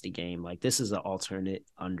nasty game. Like this is an alternate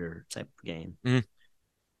under type of game. Mm.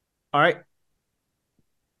 All right.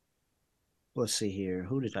 Let's see here.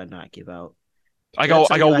 Who did I not give out? I got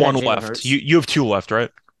one left. You have 2 left, right?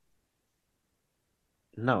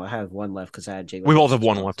 No, I have 1 left because I had Jalen. We both have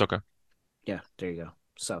 1 left. Okay. Yeah, there you go.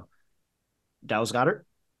 So Dallas Goedert.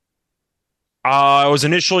 I was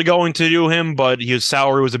initially going to do him, but his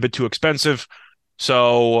salary was a bit too expensive.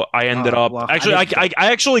 So I ended up actually I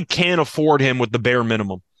actually can't afford him with the bare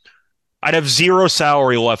minimum. I'd have 0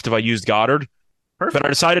 salary left if I used Goddard. Perfect. But I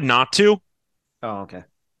decided not to. Oh, okay.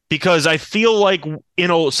 Because I feel like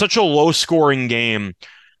in such a low scoring game,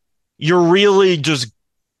 you're really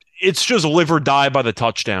it's just live or die by the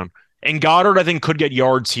touchdown. And Goddard, I think, could get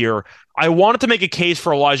yards here. I wanted to make a case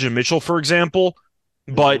for Elijah Mitchell, for example,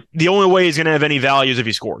 but the only way he's going to have any value is if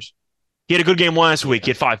he scores. He had a good game last week.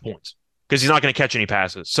 He had 5 points because he's not going to catch any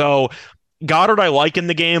passes. So Goddard I like in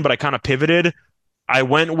the game, but I kind of pivoted. I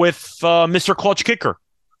went with Mr. Clutch Kicker.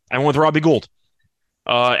 I went with Robbie Gould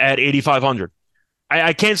at 8,500.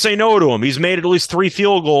 I can't say no to him. He's made at least 3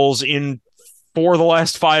 field goals in 4 of the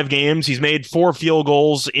last 5 games. He's made 4 field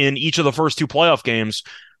goals in each of the first 2 playoff games.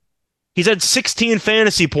 He's had 16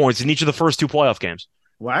 fantasy points in each of the first 2 playoff games.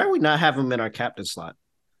 Why are we not having him in our captain slot?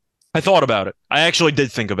 I thought about it. I actually did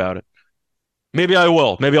think about it. Maybe I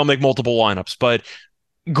will. Maybe I'll make multiple lineups. But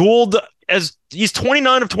Gould, as he's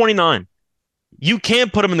 29 of 29. You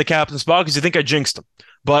can't put him in the captain spot because you think I jinxed him.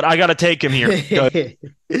 But I got to take him here. I think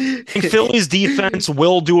Philly's defense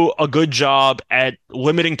will do a good job at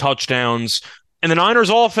limiting touchdowns. And the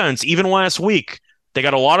Niners offense, even last week, they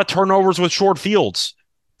got a lot of turnovers with short fields.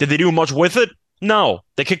 Did they do much with it? No,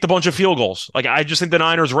 they kicked a bunch of field goals. Like I just think the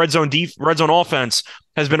Niners' red zone offense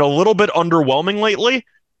has been a little bit underwhelming lately,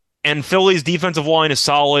 and Philly's defensive line is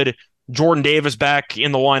solid. Jordan Davis back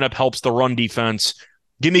in the lineup helps the run defense.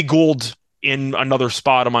 Give me Gould in another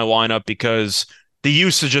spot of my lineup because the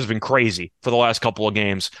use has just been crazy for the last couple of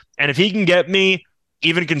games. And if he can get me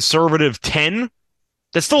even conservative 10,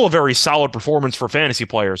 that's still a very solid performance for fantasy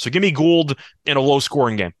players. So give me Gould in a low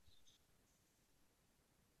scoring game.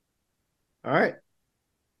 All right.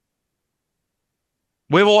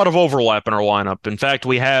 We have a lot of overlap in our lineup. In fact,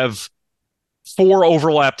 we have 4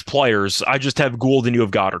 overlapped players. I just have Gould and you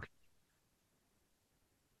have Goddard.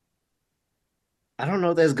 I don't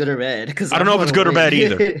know if that's good or bad because I don't know if it's good or bad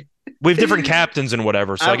either. We have different captains and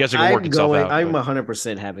whatever, so I guess it can work itself out. I'm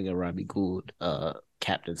 100% having a Robbie Gould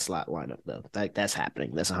captain slot lineup though. That's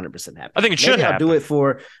happening. That's 100% happening. I think it should happen.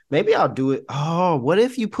 Maybe I'll do it. Oh, what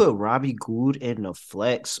if you put Robbie Gould in the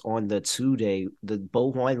flex on the 2-day, the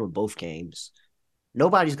both line with both games?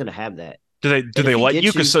 Nobody's gonna have that. Do they let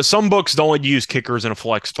you? Because some books don't let you use kickers in a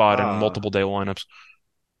flex spot in multiple day lineups.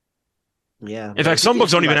 Yeah. In fact, some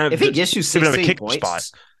books don't even have. If he gets you 16 points, spot.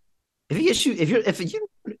 If he gets you,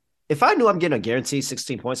 if I knew I'm getting a guaranteed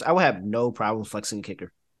 16 points, I would have no problem flexing a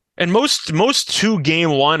kicker. And most 2-game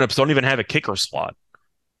lineups don't even have a kicker slot.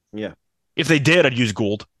 Yeah. If they did, I'd use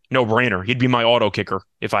Gould. No brainer. He'd be my auto kicker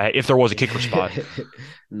if there was a kicker spot.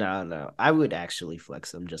 No. I would actually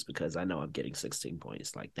flex him just because I know I'm getting 16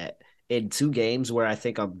 points like that. In 2 games where I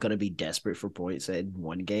think I'm gonna be desperate for points in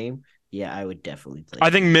 1 game, yeah, I would definitely play. I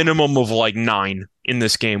think minimum of like 9 in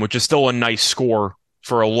this game, which is still a nice score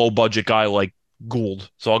for a low budget guy like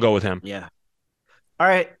Gould. So I'll go with him. Yeah. All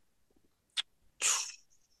right.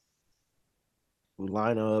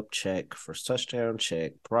 Line up, check. First touchdown,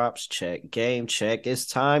 check. Props, check. Game, check. It's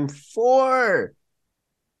time for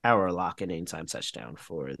our lock and anytime touchdown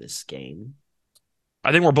for this game.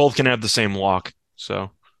 I think we're both going to have the same lock.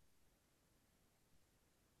 So.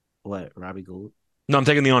 What, Robbie Gould? No, I'm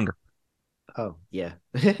taking the under. Oh, yeah.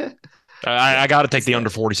 I got to take the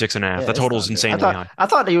under 46.5. Yeah, that total is insanely high. I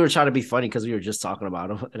thought that you were trying to be funny because we were just talking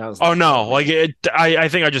about him. And I was like, oh, no. I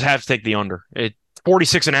think I just have to take the under.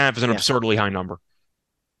 46.5 is an absurdly high number.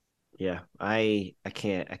 Yeah, I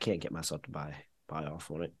can't get myself to buy off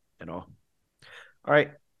on it at all. All right.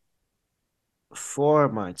 For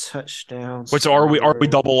my touchdowns. Wait, so are we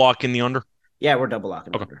double locking the under? Yeah, we're double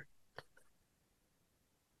locking the under.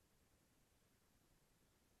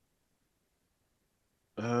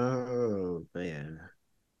 Oh man.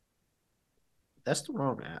 That's the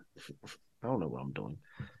wrong app. I don't know what I'm doing.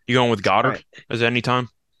 You going with Goddard as any time?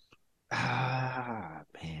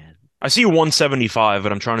 Man. I see 175,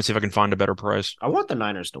 but I'm trying to see if I can find a better price. I want the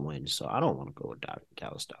Niners to win, so I don't want to go with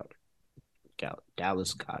Dallas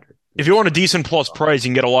Goddard. If you want a decent plus price, you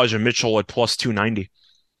can get Elijah Mitchell at plus 290.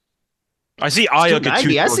 I see Ayuk at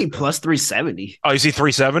 230. I see plus 370. Oh, you see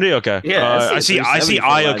 370? Okay. Yeah, I see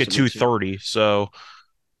Ayuk at 230. So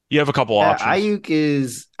you have a couple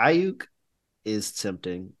options. Ayuk is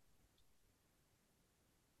tempting.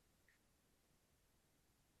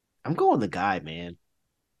 I'm going the guy, man.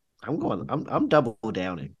 I'm double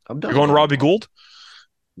downing. You're going Robbie Gould?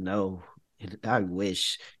 No, I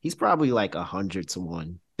wish. He's probably like 100 to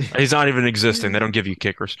 1. He's not even existing. They don't give you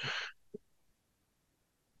kickers.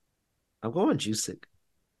 I'm going Jusic.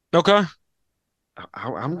 Okay.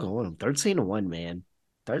 I'm going him 13 to 1, man.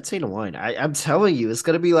 13 to 1. I'm telling you, it's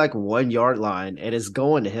gonna be like 1 yard line, and it's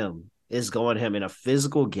going to him. It's going to him in a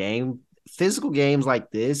physical game. Physical games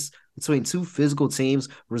like this between 2 physical teams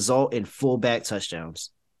result in fullback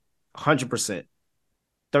touchdowns. 100%.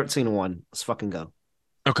 13 to 1. Let's fucking go.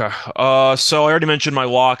 Okay. So I already mentioned my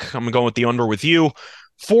lock. I'm going with the under with you.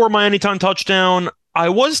 For my anytime touchdown, I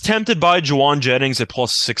was tempted by Juwan Jennings at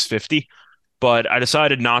plus 650, but I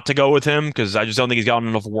decided not to go with him because I just don't think he's gotten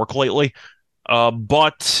enough work lately.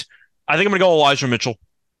 But I think I'm going to go Elijah Mitchell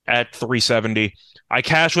at 370. I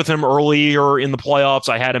cashed with him earlier in the playoffs.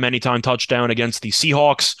 I had him anytime touchdown against the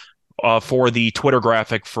Seahawks for the Twitter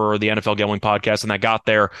graphic for the NFL Gambling Podcast, and that got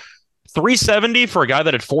there. 370 for a guy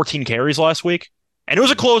that had 14 carries last week. And it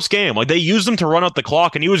was a close game. Like, they used him to run out the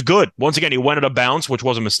clock, and he was good. Once again, he went at a bounce, which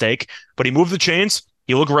was a mistake, but he moved the chains.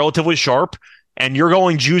 He looked relatively sharp, and you're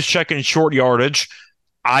going juice check and short yardage.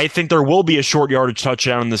 I think there will be a short yardage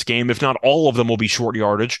touchdown in this game. If not, all of them will be short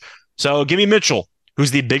yardage. So give me Mitchell,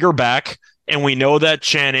 who's the bigger back, and we know that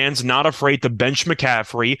Shanahan's not afraid to bench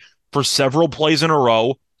McCaffrey for several plays in a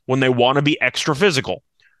row when they want to be extra physical.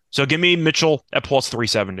 So give me Mitchell at plus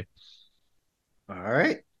 370. All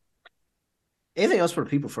right. Anything else for the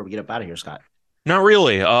people before we get up out of here, Scott? Not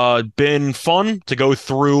really. Been fun to go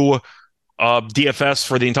through DFS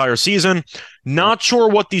for the entire season. Not sure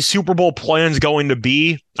what the Super Bowl plan is going to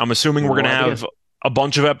be. I'm assuming we're going to have a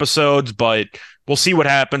bunch of episodes, but we'll see what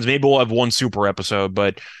happens. Maybe we'll have one super episode,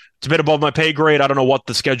 but it's a bit above my pay grade. I don't know what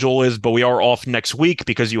the schedule is, but we are off next week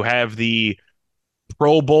because you have the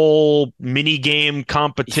Pro Bowl mini game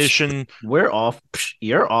competition. We're off.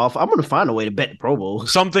 You're off. I'm going to find a way to bet the Pro Bowl.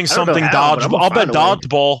 Something dodgeball. I'll bet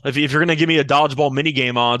dodgeball. If you're going to give me a dodgeball mini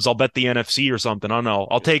game odds, I'll bet the NFC or something. I don't know.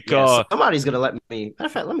 I'll take. Somebody's going to let me. Matter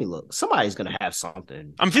of fact, let me look. Somebody's going to have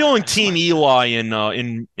something. I'm feeling Team Eli in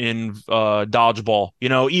dodgeball. You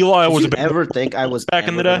know, Eli was. Did you ever think I was back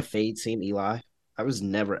in the day? Fade Team Eli? I was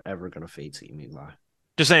never ever going to fade Team Eli.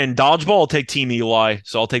 Just saying, dodgeball, I'll take Team Eli,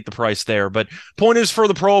 so I'll take the price there. But point is, for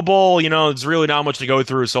the Pro Bowl, you know, it's really not much to go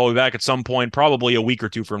through, so I'll be back at some point, probably a week or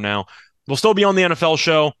two from now. We'll still be on the NFL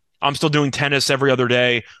show. I'm still doing tennis every other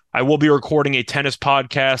day. I will be recording a tennis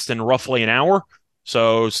podcast in roughly an hour,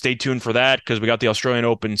 so stay tuned for that, because we got the Australian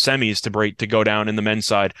Open semis to go down in the men's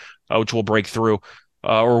side, which we'll break through,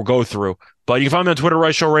 or go through. But you can find me on Twitter,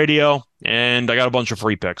 Rice Show Radio, and I got a bunch of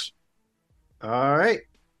free picks. All right.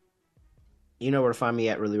 You know where to find me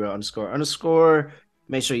at @reallyreal__.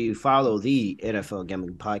 Make sure you follow the NFL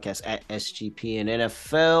Gambling Podcast at SGPN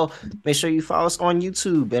NFL. Make sure you follow us on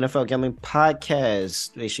YouTube, NFL Gambling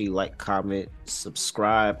Podcast. Make sure you like, comment,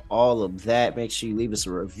 subscribe, all of that. Make sure you leave us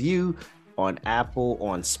a review on Apple,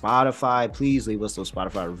 on Spotify. Please leave us those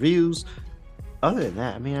Spotify reviews. Other than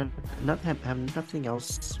that, I mean, I have nothing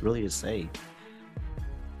else really to say.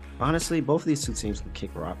 Honestly, both of these two teams can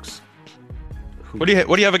kick rocks. What do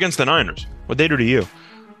you have against the Niners? What they do to you?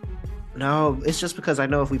 No, it's just because I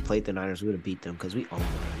know if we played the Niners, we would have beat them because we own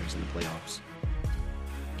the Niners in the playoffs.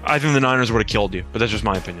 I think the Niners would have killed you, but that's just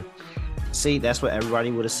my opinion. See, that's what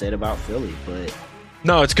everybody would have said about Philly, but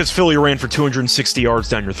no, it's because Philly ran for 260 yards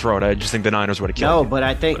down your throat. I just think the Niners would have killed you. No, but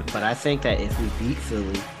I think that if we beat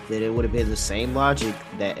Philly, then it would have been the same logic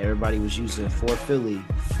that everybody was using for Philly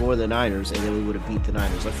for the Niners, and then we would have beat the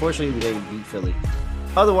Niners. Unfortunately, we didn't beat Philly.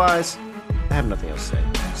 Otherwise, I have nothing else to say.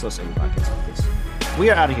 So say podcast like this. We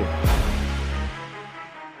are out of here.